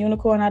 Yes, I'm a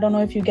unicorn. I don't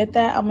know if you get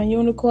that. I'm a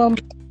unicorn.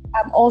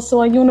 I'm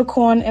also a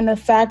unicorn in the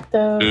fact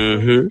of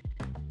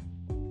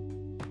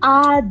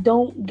I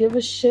don't give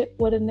a shit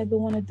what a nigga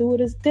want to do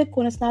with his dick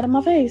when it's not in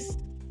my face.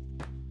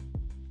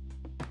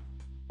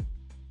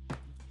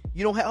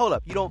 You don't hold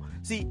up. You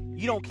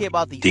don't care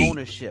about the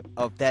ownership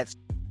of that.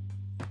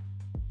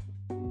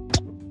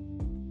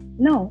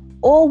 No,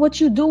 or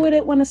what you do with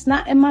it when it's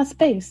not in my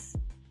space.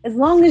 As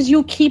long as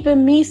you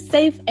keeping me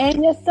safe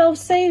and yourself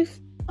safe,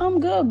 I'm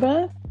good,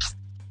 bro.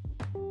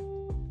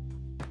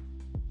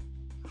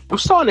 I'm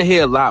starting to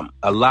hear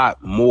a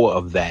lot more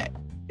of that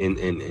in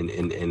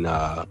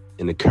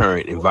the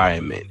current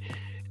environment.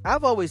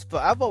 I've always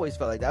felt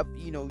like that.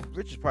 You know,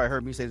 Rich has probably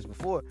heard me say this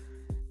before.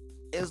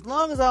 As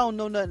long as I don't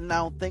know nothing, I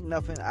don't think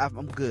nothing,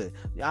 I'm good.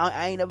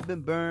 I ain't never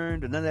been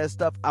burned or none of that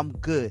stuff. I'm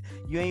good.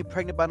 You ain't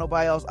pregnant by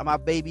nobody else. I'm my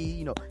baby,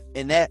 you know.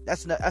 And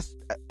that's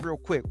real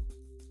quick.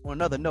 On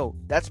another note,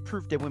 that's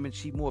proof that women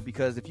cheat more,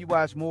 because if you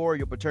watch more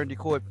your paternity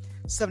court,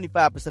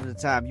 75% of the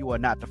time you are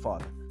not the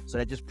father. So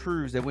that just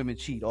proves that women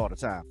cheat all the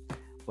time.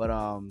 But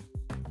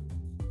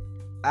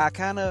I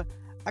kind of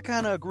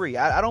agree.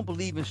 I don't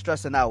believe in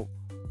stressing out,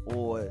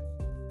 or,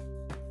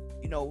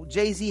 you know,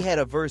 Jay-Z had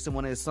a verse in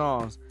one of his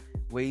songs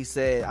where he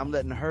said, I'm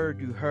letting her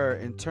do her,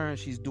 in turn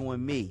she's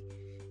doing me.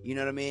 You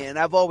know what I mean? And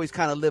I've always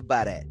kind of lived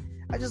by that.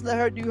 I just let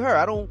her do her.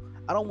 I don't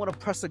want to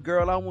press a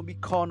girl. I don't want to be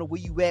calling her, where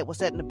you at? What's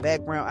that in the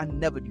background? I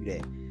never do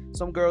that.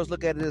 Some girls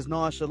look at it as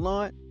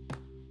nonchalant.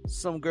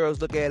 Some girls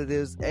look at it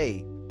as,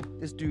 hey,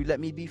 this dude let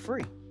me be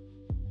free.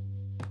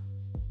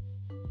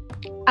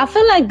 I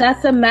feel like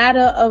that's a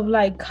matter of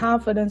like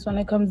confidence when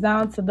it comes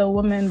down to the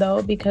woman,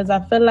 though, because I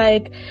feel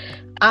like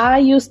I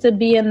used to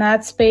be in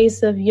that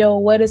space of, yo,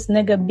 where this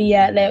nigga be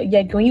at?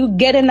 Like, when you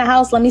get in the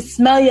house, let me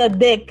smell your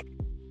dick.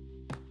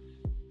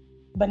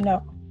 But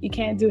no, You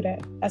can't do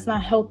that. That's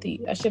not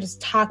healthy. That shit is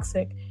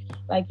toxic.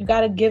 Like, you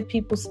gotta give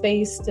people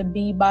space to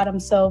be by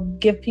themselves.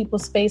 Give people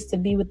space to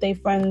be with their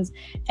friends.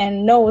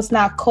 And no, it's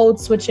not code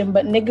switching,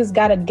 but niggas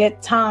gotta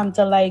get time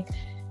to, like,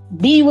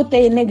 be with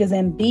their niggas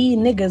and be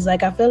niggas.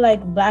 Like, I feel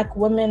like black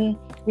women,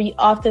 we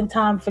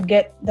oftentimes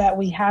forget that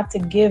we have to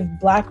give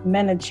black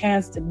men a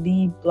chance to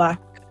be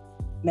black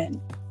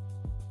men.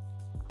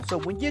 So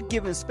when you're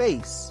given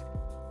space,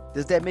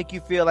 does that make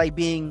you feel like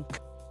being...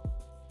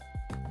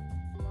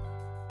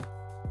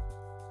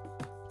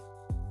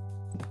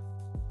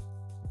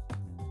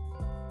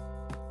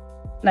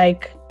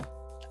 Like,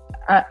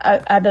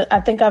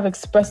 I think I've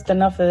expressed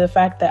enough of the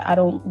fact that I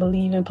don't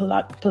believe in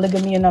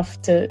polygamy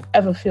enough to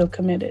ever feel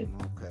committed.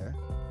 Okay.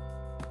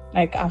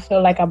 Like, I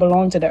feel like I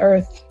belong to the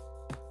earth.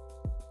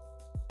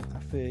 I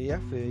feel you.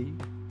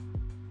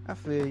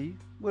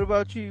 What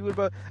about you?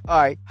 All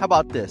right, how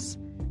about this?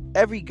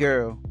 Not every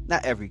girl,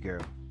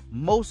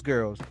 most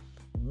girls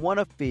want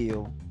to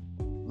feel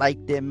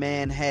like their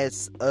man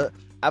has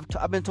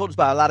I've been told this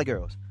by a lot of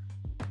girls.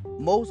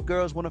 Most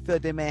girls want to feel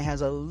like their man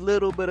has a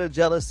little bit of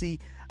jealousy,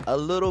 a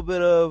little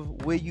bit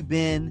of where you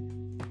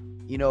been.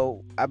 You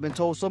know, I've been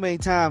told so many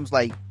times,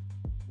 like,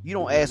 you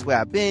don't ask where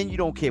I've been, you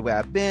don't care where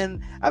I've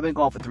been. I've been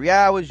gone for 3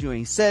 hours, you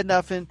ain't said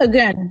nothing.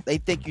 Again, they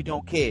think you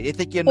don't care. They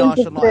think you're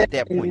nonchalant at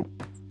that point.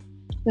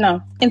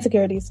 No,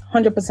 insecurities,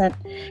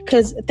 100%.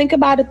 Because think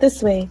about it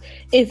this way.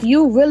 If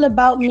you real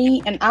about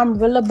me and I'm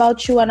real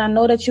about you and I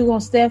know that you're going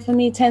to stand for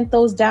me 10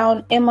 toes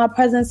down in my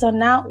presence or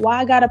not, why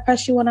I got to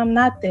press you when I'm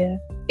not there?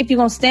 If you're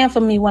going to stand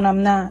for me when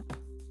I'm not.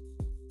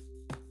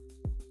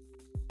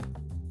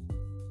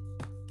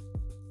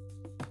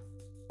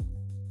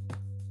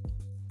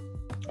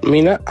 I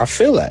mean, I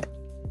feel that.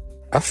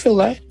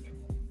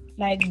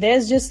 Like,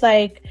 there's just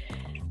like...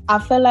 I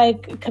feel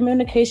like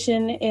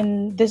communication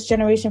in this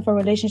generation for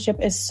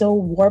relationship is so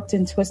warped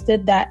and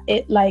twisted that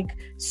it like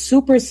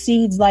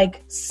supersedes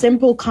like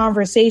simple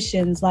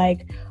conversations.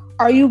 Like,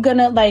 are you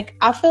gonna, like,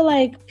 I feel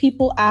like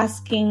people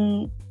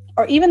asking,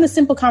 or even the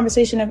simple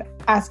conversation of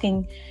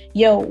asking,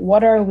 yo,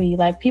 what are we?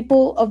 Like,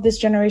 people of this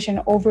generation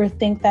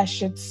overthink that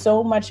shit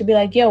so much to be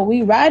like, yo,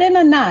 we riding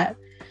or not?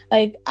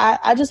 Like,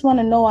 I just want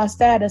to know our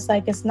status.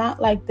 Like, it's not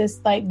like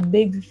this, like,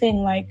 big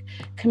thing. Like,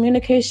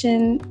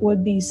 communication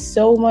would be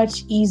so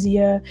much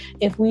easier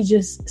if we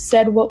just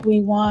said what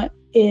we want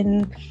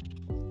in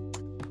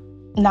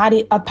not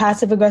a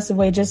passive-aggressive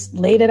way. Just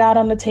laid it out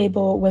on the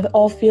table with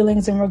all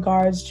feelings and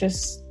regards.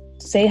 Just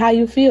say how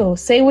you feel.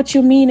 Say what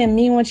you mean and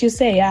mean what you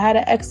say. I had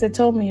an ex that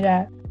told me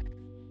that.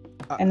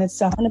 And it's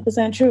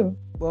 100% true.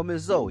 Well,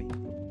 Ms. Zoe,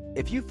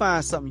 if you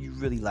find something you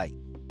really like,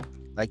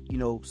 you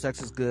know,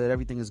 sex is good,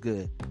 everything is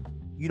good,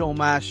 you don't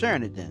mind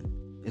sharing it then,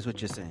 is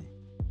what you're saying?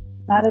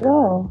 Not at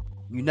all.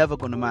 You're never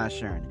going to mind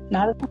sharing it?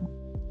 Not at all.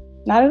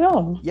 Not at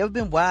all. You ever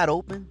been wide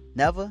open?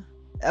 Never?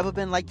 Ever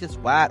been like just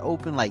wide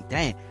open, like,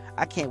 dang,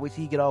 I can't wait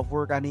till you get off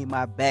work, I need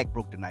my back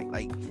broke tonight?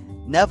 Like,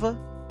 never?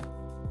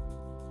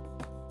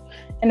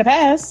 In the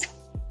past,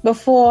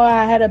 before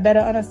I had a better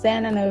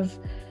understanding of,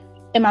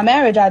 in my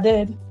marriage, I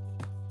did.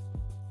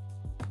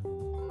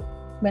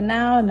 But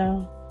now,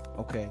 no.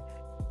 Okay.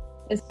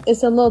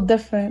 It's a little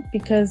different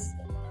because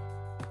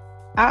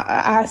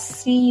I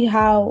see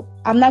how,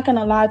 I'm not going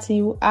to lie to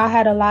you, I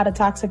had a lot of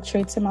toxic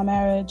traits in my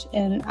marriage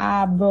and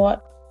I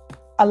brought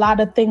a lot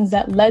of things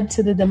that led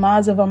to the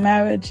demise of a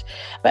marriage.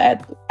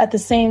 But at the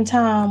same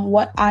time,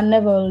 what I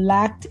never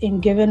lacked in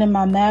giving in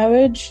my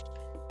marriage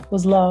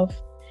was love.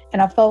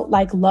 And I felt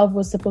like love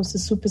was supposed to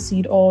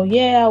supersede all.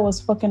 Yeah, I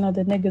was fucking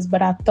other niggas,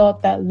 but I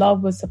thought that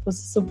love was supposed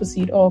to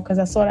supersede all because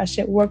I saw that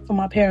shit work for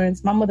my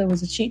parents. My mother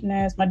was a cheating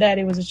ass. My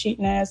daddy was a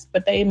cheating ass,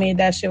 but they made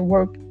that shit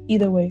work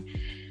either way.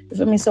 You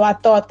feel me? So I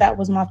thought that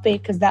was my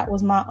fate because that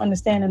was my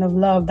understanding of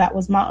love. That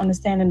was my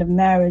understanding of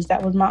marriage.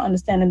 That was my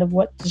understanding of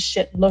what this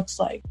shit looks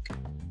like.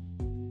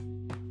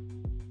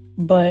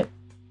 But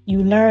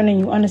you learn and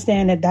you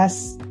understand that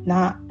that's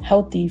not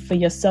healthy for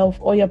yourself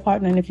or your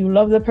partner. And if you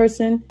love the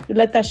person, you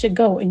let that shit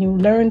go. And you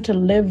learn to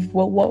live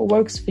with what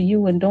works for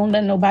you and don't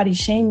let nobody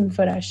shame you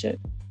for that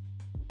shit.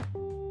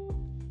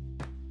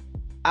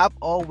 I've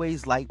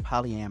always liked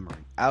polyamory.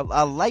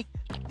 I like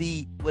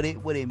what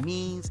it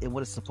means and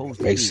what it's supposed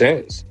to Makes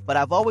sense. But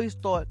I've always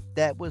thought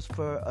that was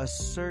for a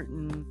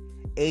certain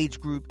age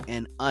group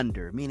and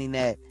under, meaning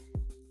that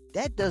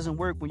doesn't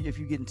work if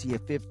you get into your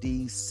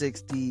 50s,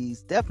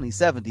 60s, definitely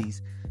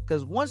 70s.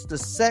 Because once the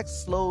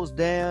sex slows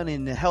down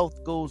and the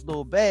health goes a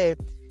little bad,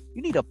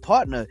 you need a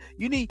partner.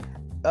 You need,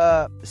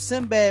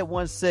 Sinbad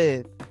once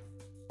said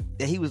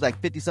that he was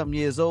like 50-something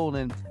years old,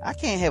 and I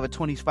can't have a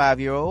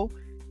 25-year-old.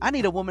 I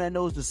need a woman that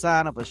knows the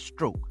sign of a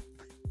stroke.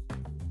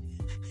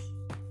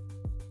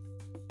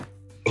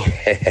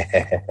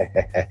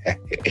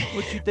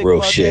 What you think Real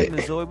about shit. that,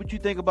 Ms. Zoe? What you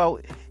think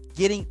about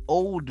getting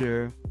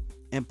older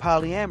and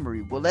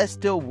polyamory? Will that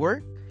still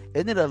work?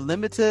 Isn't it a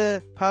limit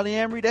to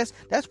polyamory?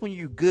 That's when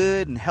you're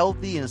good and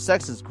healthy and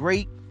sex is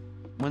great.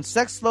 When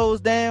sex slows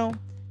down,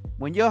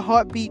 when your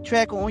heartbeat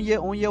tracker on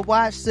your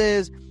watch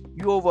says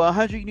you over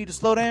 100, you need to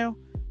slow down.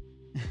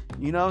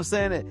 You know what I'm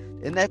saying?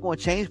 Isn't that going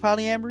to change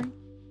polyamory?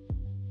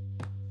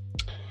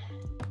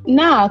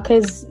 Nah,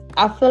 because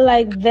I feel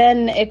like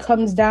then it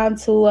comes down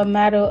to a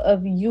matter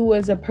of you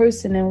as a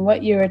person and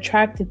what you're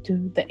attracted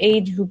to, the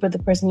age group of the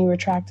person you're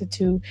attracted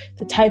to,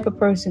 the type of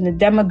person, the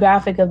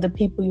demographic of the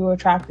people you're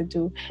attracted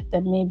to.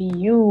 That maybe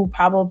you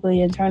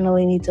probably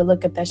internally need to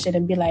look at that shit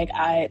and be like,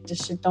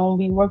 this shit don't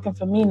be working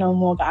for me no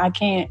more. I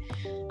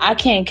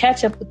can't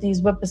catch up with these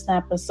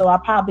whippersnappers, so I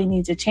probably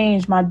need to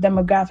change my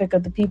demographic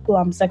of the people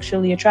I'm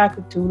sexually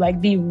attracted to. Like,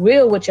 be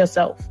real with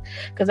yourself.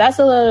 Because that's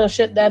a little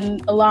shit that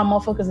a lot of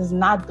motherfuckers is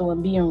not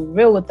doing, being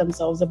real with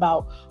themselves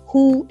about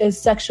who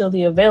is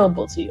sexually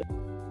available to you.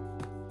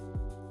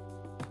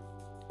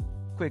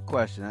 Quick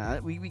question.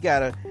 We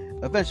gotta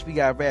eventually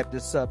wrap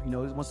this up. You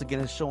know, once again,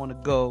 it's show on the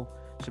go.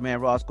 It's your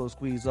man Roscoe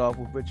Squeeze Off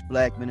with Rich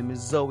Blackman, and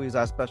Miss Zoe is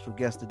our special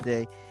guest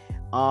today.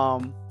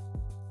 Real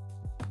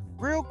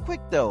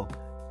quick though,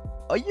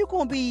 are you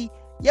gonna be?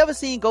 You ever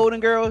seen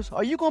Golden Girls?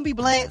 Are you gonna be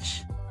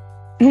Blanche?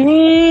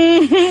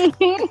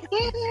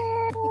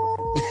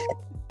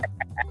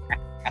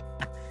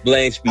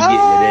 Blanche be getting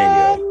it in,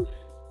 yo.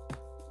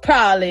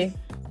 Probably.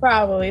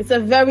 It's a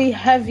very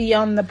heavy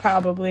on the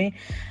probably.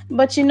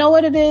 But you know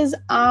what it is?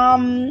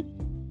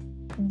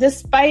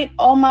 Despite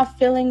all my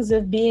feelings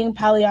of being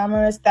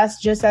polyamorous, that's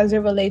just as it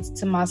relates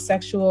to my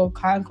sexual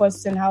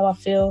conquest and how I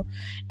feel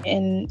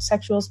in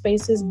sexual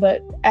spaces.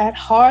 But at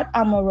heart,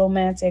 I'm a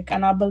romantic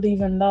and I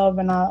believe in love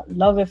and I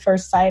love at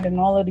first sight and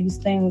all of these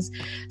things.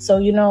 So,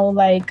 you know,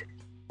 like,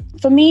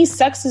 for me,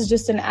 sex is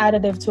just an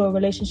additive to a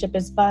relationship.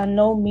 It's by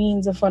no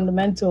means a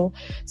fundamental.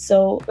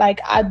 So, like,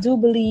 I do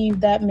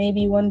believe that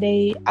maybe one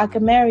day I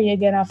could marry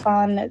again. I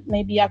find that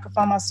maybe I could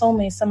find my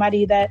soulmate,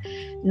 somebody that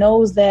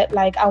knows that,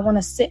 like, I want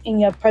to sit in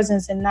your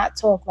presence and not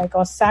talk, like,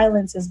 or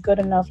silence is good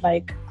enough.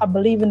 Like, I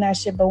believe in that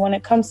shit. But when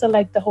it comes to,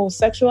 like, the whole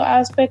sexual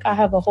aspect, I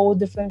have a whole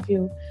different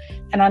view.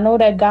 And I know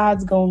that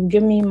God's going to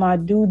give me my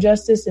due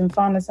justice in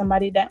finding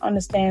somebody that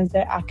understands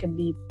that I can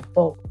be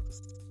both.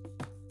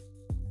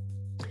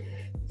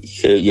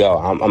 Yo,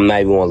 I'm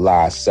not even gonna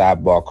lie.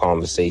 Sidebar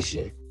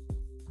conversation,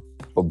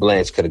 but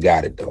Blanche could have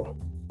got it though.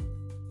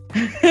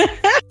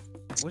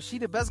 Was she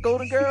the best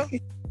Golden Girl?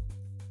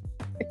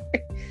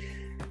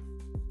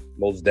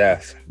 Most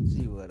deaf.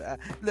 She would.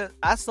 Look,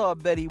 I saw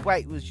Betty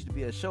White was used to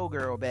be a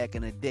showgirl back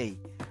in the day.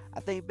 I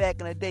think back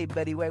in the day,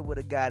 Betty White would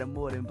have got it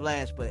more than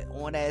Blanche. But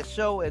on that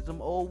show, as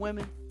them old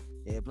women,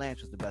 yeah,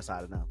 Blanche was the best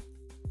out of them.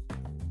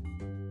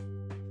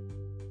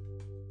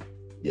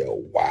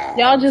 Yo, wow.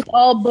 Y'all just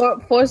all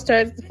bought first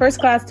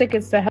class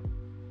tickets to hell.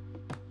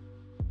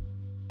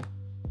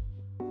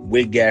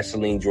 With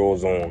gasoline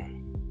drawers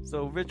on.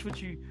 So, Rich,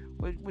 what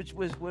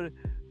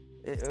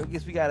I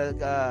guess we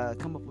gotta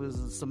come up with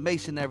a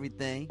summation of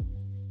everything.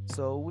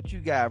 So, what you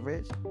got,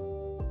 Rich?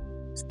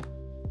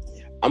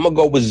 I'm gonna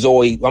go with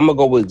Zoe.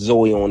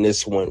 On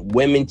this one.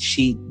 Women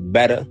cheat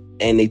better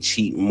and they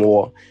cheat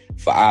more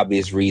for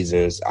obvious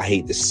reasons. I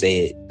hate to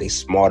say it. They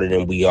smarter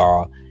than we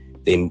are.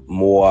 They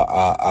more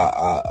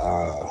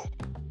I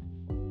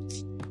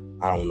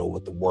don't know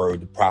what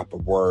the proper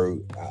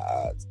word,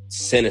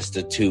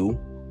 sinister too.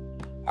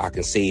 I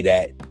can say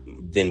that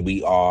than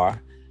we are.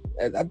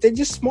 They're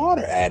just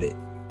smarter at it.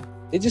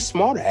 They're just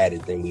smarter at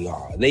it than we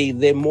are.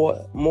 They're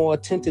more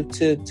attentive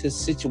to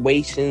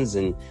situations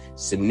and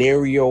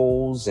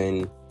scenarios,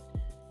 and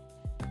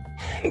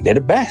they're the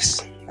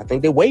best. I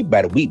think they're way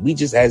better. We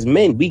just, as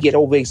men, we get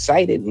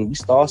overexcited and we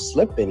start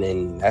slipping,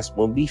 and that's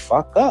when we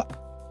fuck up.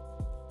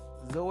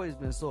 Zoe's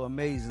been so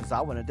amazing, so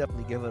I want to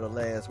definitely give her the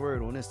last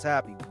word on this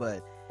topic.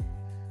 But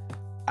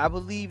I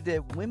believe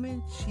that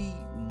women cheat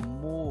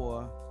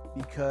more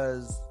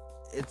because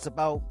it's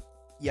about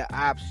your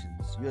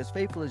options. You're as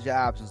faithful as your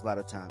options a lot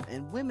of times,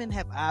 and women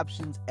have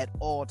options at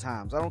all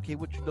times. I don't care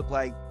what you look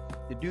like.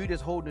 The dude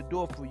that's holding the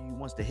door for you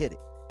wants to hit it.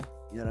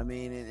 You know what I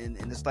mean?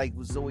 And it's like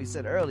what Zoe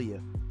said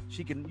earlier.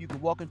 You can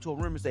walk into a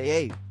room and say,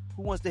 "Hey,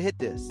 who wants to hit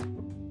this?"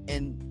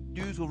 And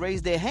dudes will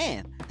raise their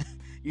hand.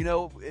 You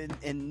know,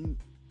 and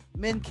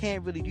men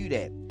can't really do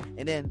that.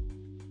 And then,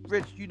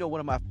 Rich, you know,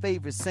 one of my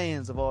favorite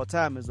sayings of all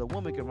time is a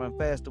woman can run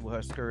faster with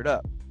her skirt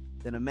up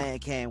than a man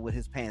can with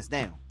his pants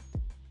down.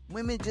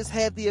 Women just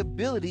have the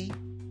ability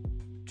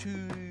to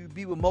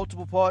be with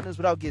multiple partners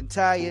without getting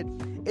tired.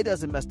 It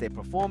doesn't mess their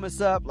performance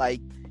up.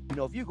 Like, you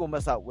know, if you're going to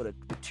mess out with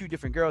two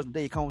different girls and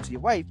then you come home to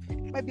your wife,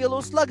 it might be a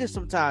little sluggish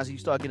sometimes when you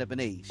start getting up in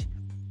age.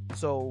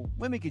 So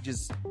women can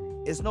just,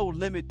 it's no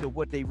limit to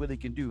what they really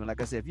can do. And like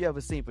I said, if you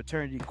ever seen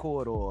Paternity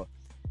Court or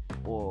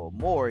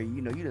Maury,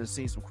 you know, you done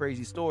seen some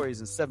crazy stories,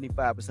 and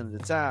 75% of the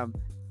time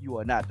you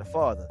are not the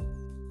father.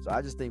 So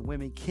I just think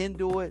women can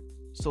do it,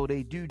 so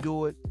they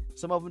do it.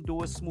 Some of them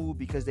do it smooth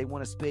because they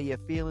want to spare your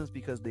feelings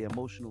because they're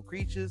emotional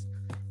creatures.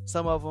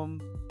 Some of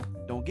them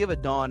don't give a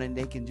darn and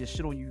they can just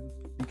shit on you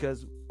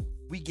because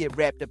we get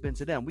wrapped up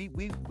into them.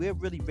 We're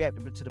really wrapped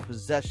up into the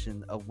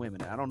possession of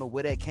women. I don't know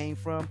where that came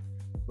from,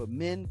 but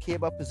men care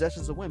about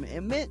possessions of women,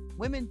 and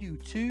women do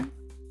too.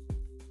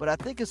 But I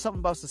think it's something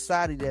about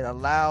society that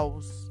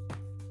allows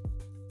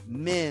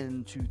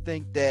men to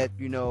think that,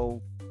 you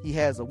know, he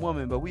has a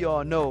woman, but we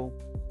all know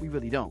we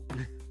really don't.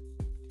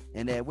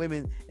 And that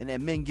women and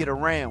that men get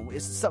around.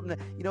 It's something that,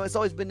 you know, it's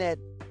always been that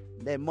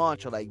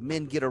mantra like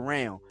men get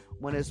around,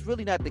 when it's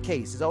really not the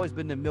case. It's always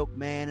been the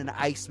milkman and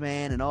the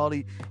iceman and all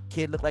these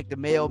kids look like the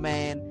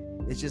mailman.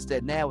 It's just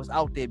that now it's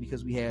out there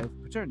because we have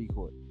paternity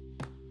court.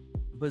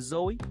 But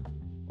Zoe,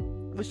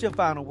 what's your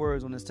final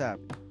words on this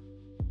topic?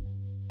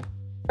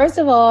 First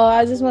of all,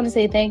 I just want to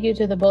say thank you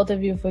to the both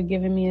of you for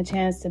giving me a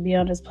chance to be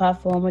on this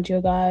platform with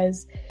you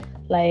guys.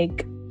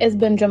 Like, it's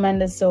been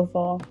tremendous so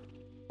far.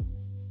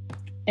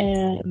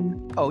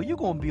 And you're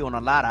gonna be on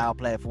a lot of our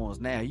platforms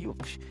now. You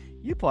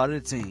part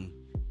of the team.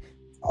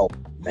 Oh,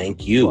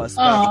 thank you.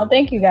 Oh,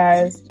 thank you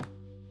guys.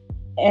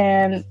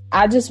 And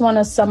I just want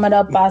to sum it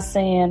up by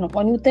saying,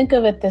 when you think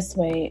of it this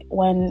way,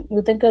 when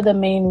you think of the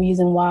main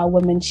reason why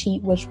women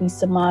cheat, which we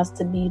surmise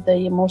to be the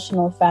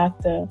emotional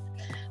factor,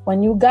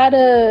 when you got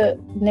a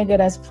nigga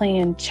that's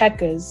playing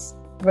checkers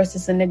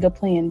versus a nigga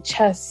playing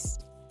chess,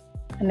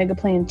 a nigga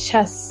playing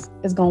chess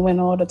is gonna win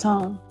all the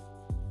time.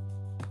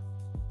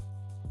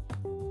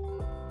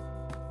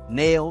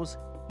 Nails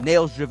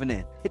driven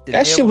in. Hit the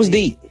that shit was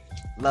deep.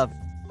 Love it.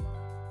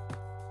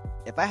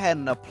 If I had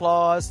an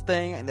applause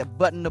thing and a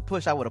button to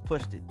push, I would have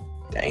pushed it.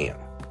 Damn.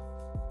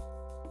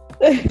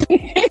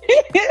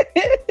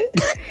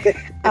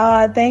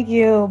 Thank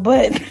you.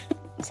 But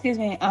excuse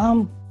me.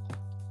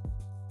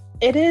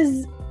 It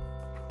is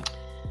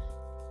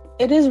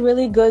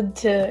really good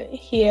to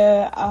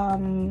hear a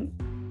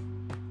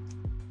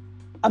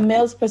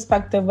male's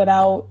perspective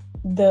without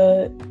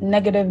the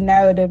negative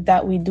narrative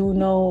that we do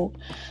know.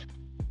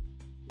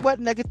 What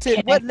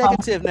negative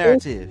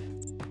narrative?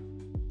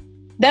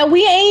 That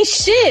we ain't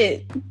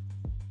shit.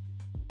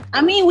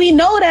 I mean, we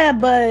know that,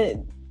 but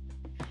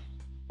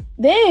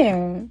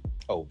damn.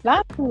 Oh.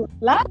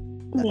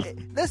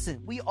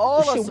 Listen, we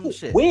all are some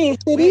shit. We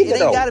ain't shit either, It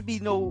though. ain't gotta be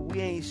we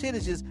ain't shit.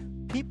 It's just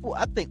people.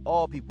 I think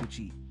all people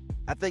cheat.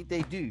 I think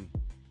they do.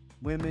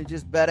 Women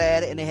just better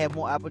at it and they have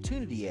more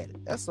opportunity at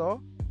it. That's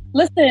all.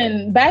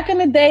 Listen, back in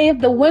the day, if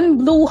the wind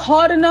blew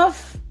hard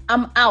enough,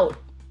 I'm out.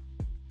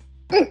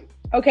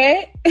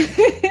 Okay?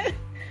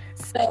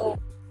 So,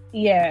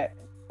 yeah.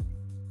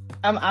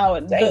 I'm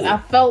out. Damn. I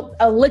felt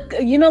a lick,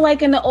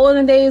 like in the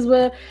olden days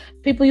where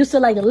people used to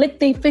like lick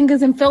their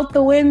fingers and felt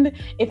the wind.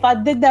 If I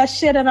did that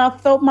shit and I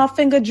felt my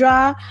finger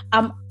dry,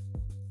 I'm...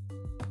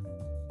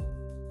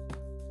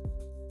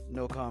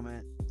 No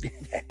comment.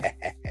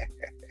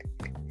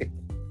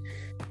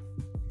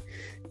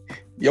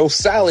 Yo,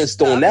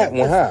 silenced on that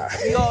one, huh?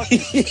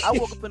 I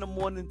woke up in the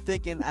morning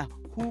thinking,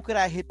 who could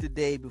I hit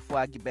today before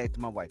I get back to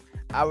my wife?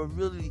 I would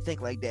really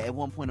think like that at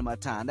one point in my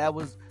time.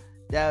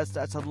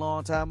 That's a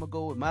long time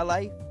ago in my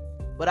life.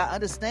 But I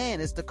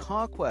understand it's the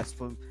conquest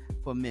for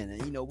men.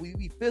 And,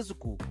 we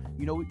physical.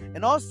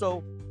 And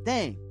also,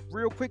 dang,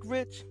 real quick,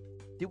 Rich,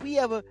 we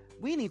didn't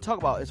even talk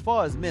about, as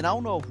far as men, I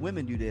don't know if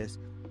women do this.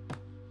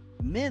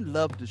 Men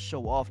love to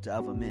show off to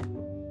other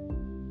men.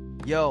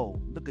 Yo,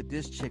 look at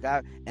this chick.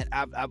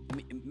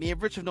 Me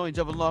and Rich have known each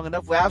other long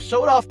enough where I've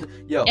showed off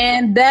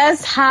And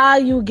that's how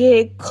you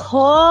get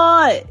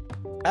caught.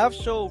 I've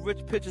showed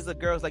Rich pictures of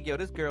girls like, yo,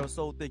 this girl's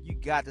so thick, you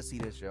got to see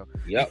this, yo.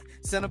 Yep.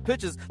 Send them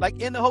pictures,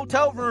 like in the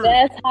hotel room.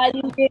 That's how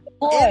you get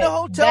caught. In the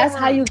hotel room.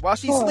 How you while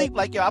she sleep,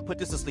 like, yo, I put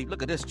this to sleep.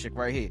 Look at this chick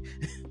right here.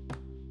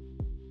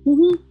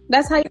 Mm-hmm.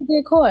 That's how you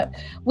get caught.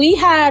 We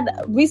had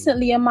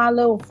recently in my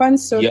little friend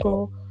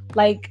circle,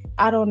 like,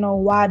 I don't know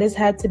why this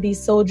had to be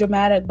so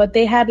dramatic, but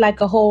they had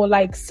like a whole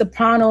like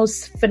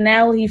Sopranos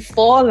finale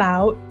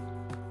fallout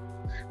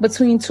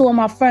between two of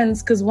my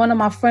friends because one of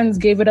my friends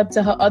gave it up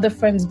to her other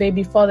friend's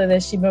baby father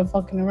that she been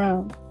fucking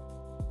around.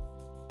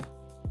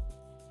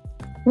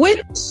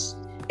 Which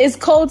is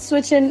code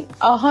switching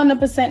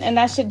 100%, and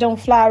that shit don't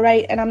fly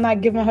right, and I'm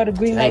not giving her the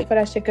green light for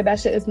that shit because that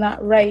shit is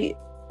not right.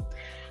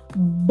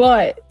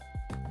 But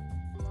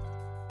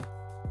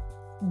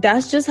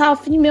that's just how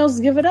females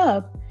give it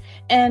up.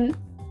 And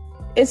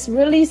it's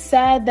really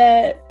sad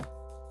that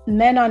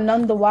men are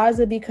none the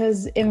wiser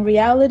because in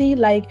reality,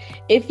 like,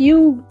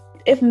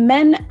 if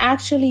men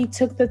actually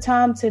took the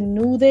time to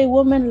know their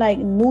woman, like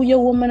know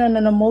your woman on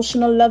an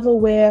emotional level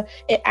where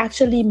it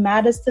actually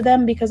matters to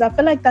them, because I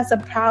feel like that's a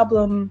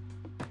problem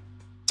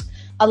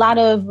a lot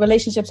of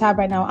relationships have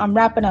right now. I'm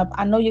wrapping up.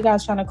 I know you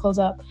guys trying to close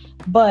up,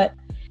 but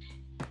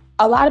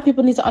a lot of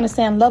people need to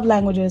understand love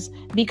languages,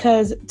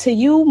 because to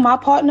you, my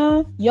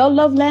partner, your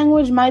love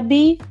language might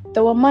be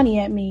throwing money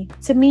at me.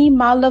 To me,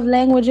 my love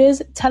language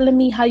is telling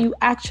me how you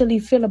actually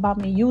feel about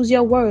me. Use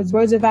your words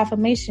of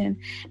affirmation.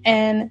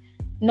 And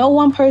no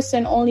one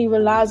person only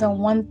relies on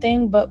one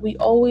thing, but we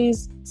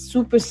always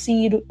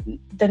supersede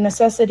the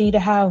necessity to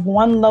have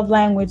one love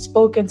language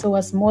spoken to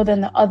us more than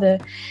the other.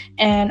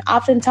 And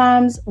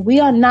oftentimes we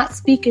are not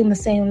speaking the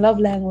same love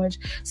language.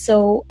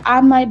 So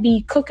I might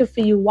be cooking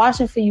for you,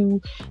 washing for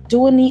you,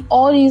 doing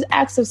all these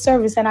acts of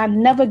service, and I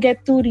never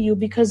get through to you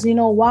because you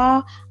know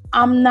why?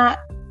 I'm not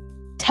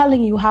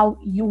telling you how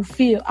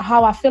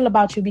I feel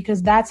about you,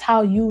 because that's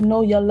how you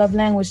know your love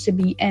language to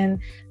be. And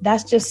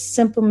that's just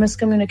simple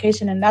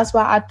miscommunication. And that's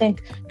why I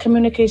think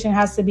communication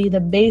has to be the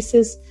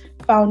basis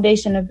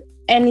foundation of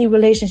any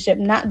relationship,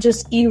 not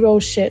just ero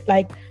shit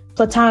like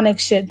platonic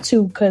shit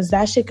too, because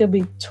that shit could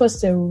be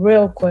twisted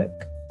real quick.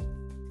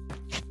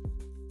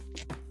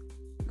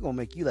 We're gonna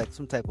make you like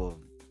some type of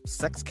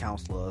sex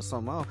counselor or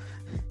something.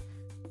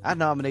 I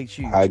nominate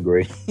you. I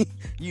agree.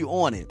 You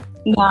on it.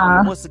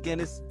 Nah. Once again,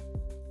 it's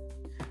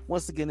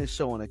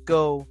show on a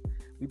go.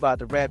 We about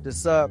to wrap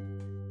this up.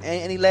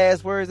 Any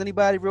last words?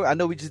 Anybody? Real? I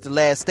know we just the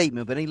last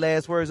statement, but any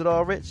last words at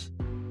all, Rich?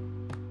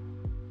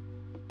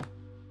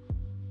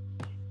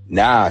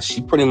 Nah,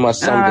 she pretty much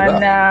summed it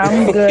up. Nah,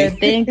 I'm good.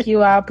 Thank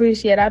you. I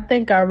appreciate it. I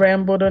think I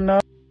rambled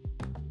enough.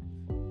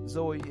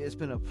 Zoe, it's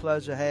been a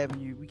pleasure having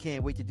you. We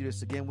can't wait to do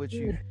this again with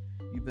you.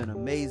 You've been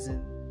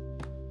amazing.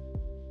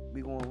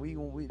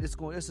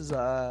 This is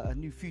a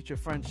new future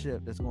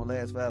friendship that's gonna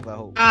last forever, I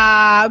hope.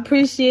 I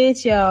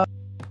appreciate y'all.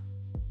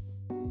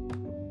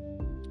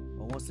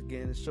 Well, once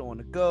again, it's show on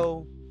the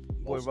go.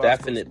 Boy Most Roscoe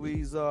definitely.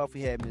 Squeeze off.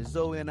 We had Miss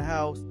Zoe in the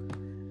house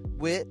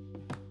with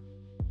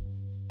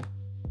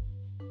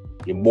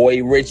Your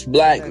boy Rich next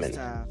Blackman.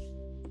 time.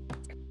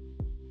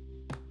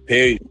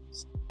 Peace.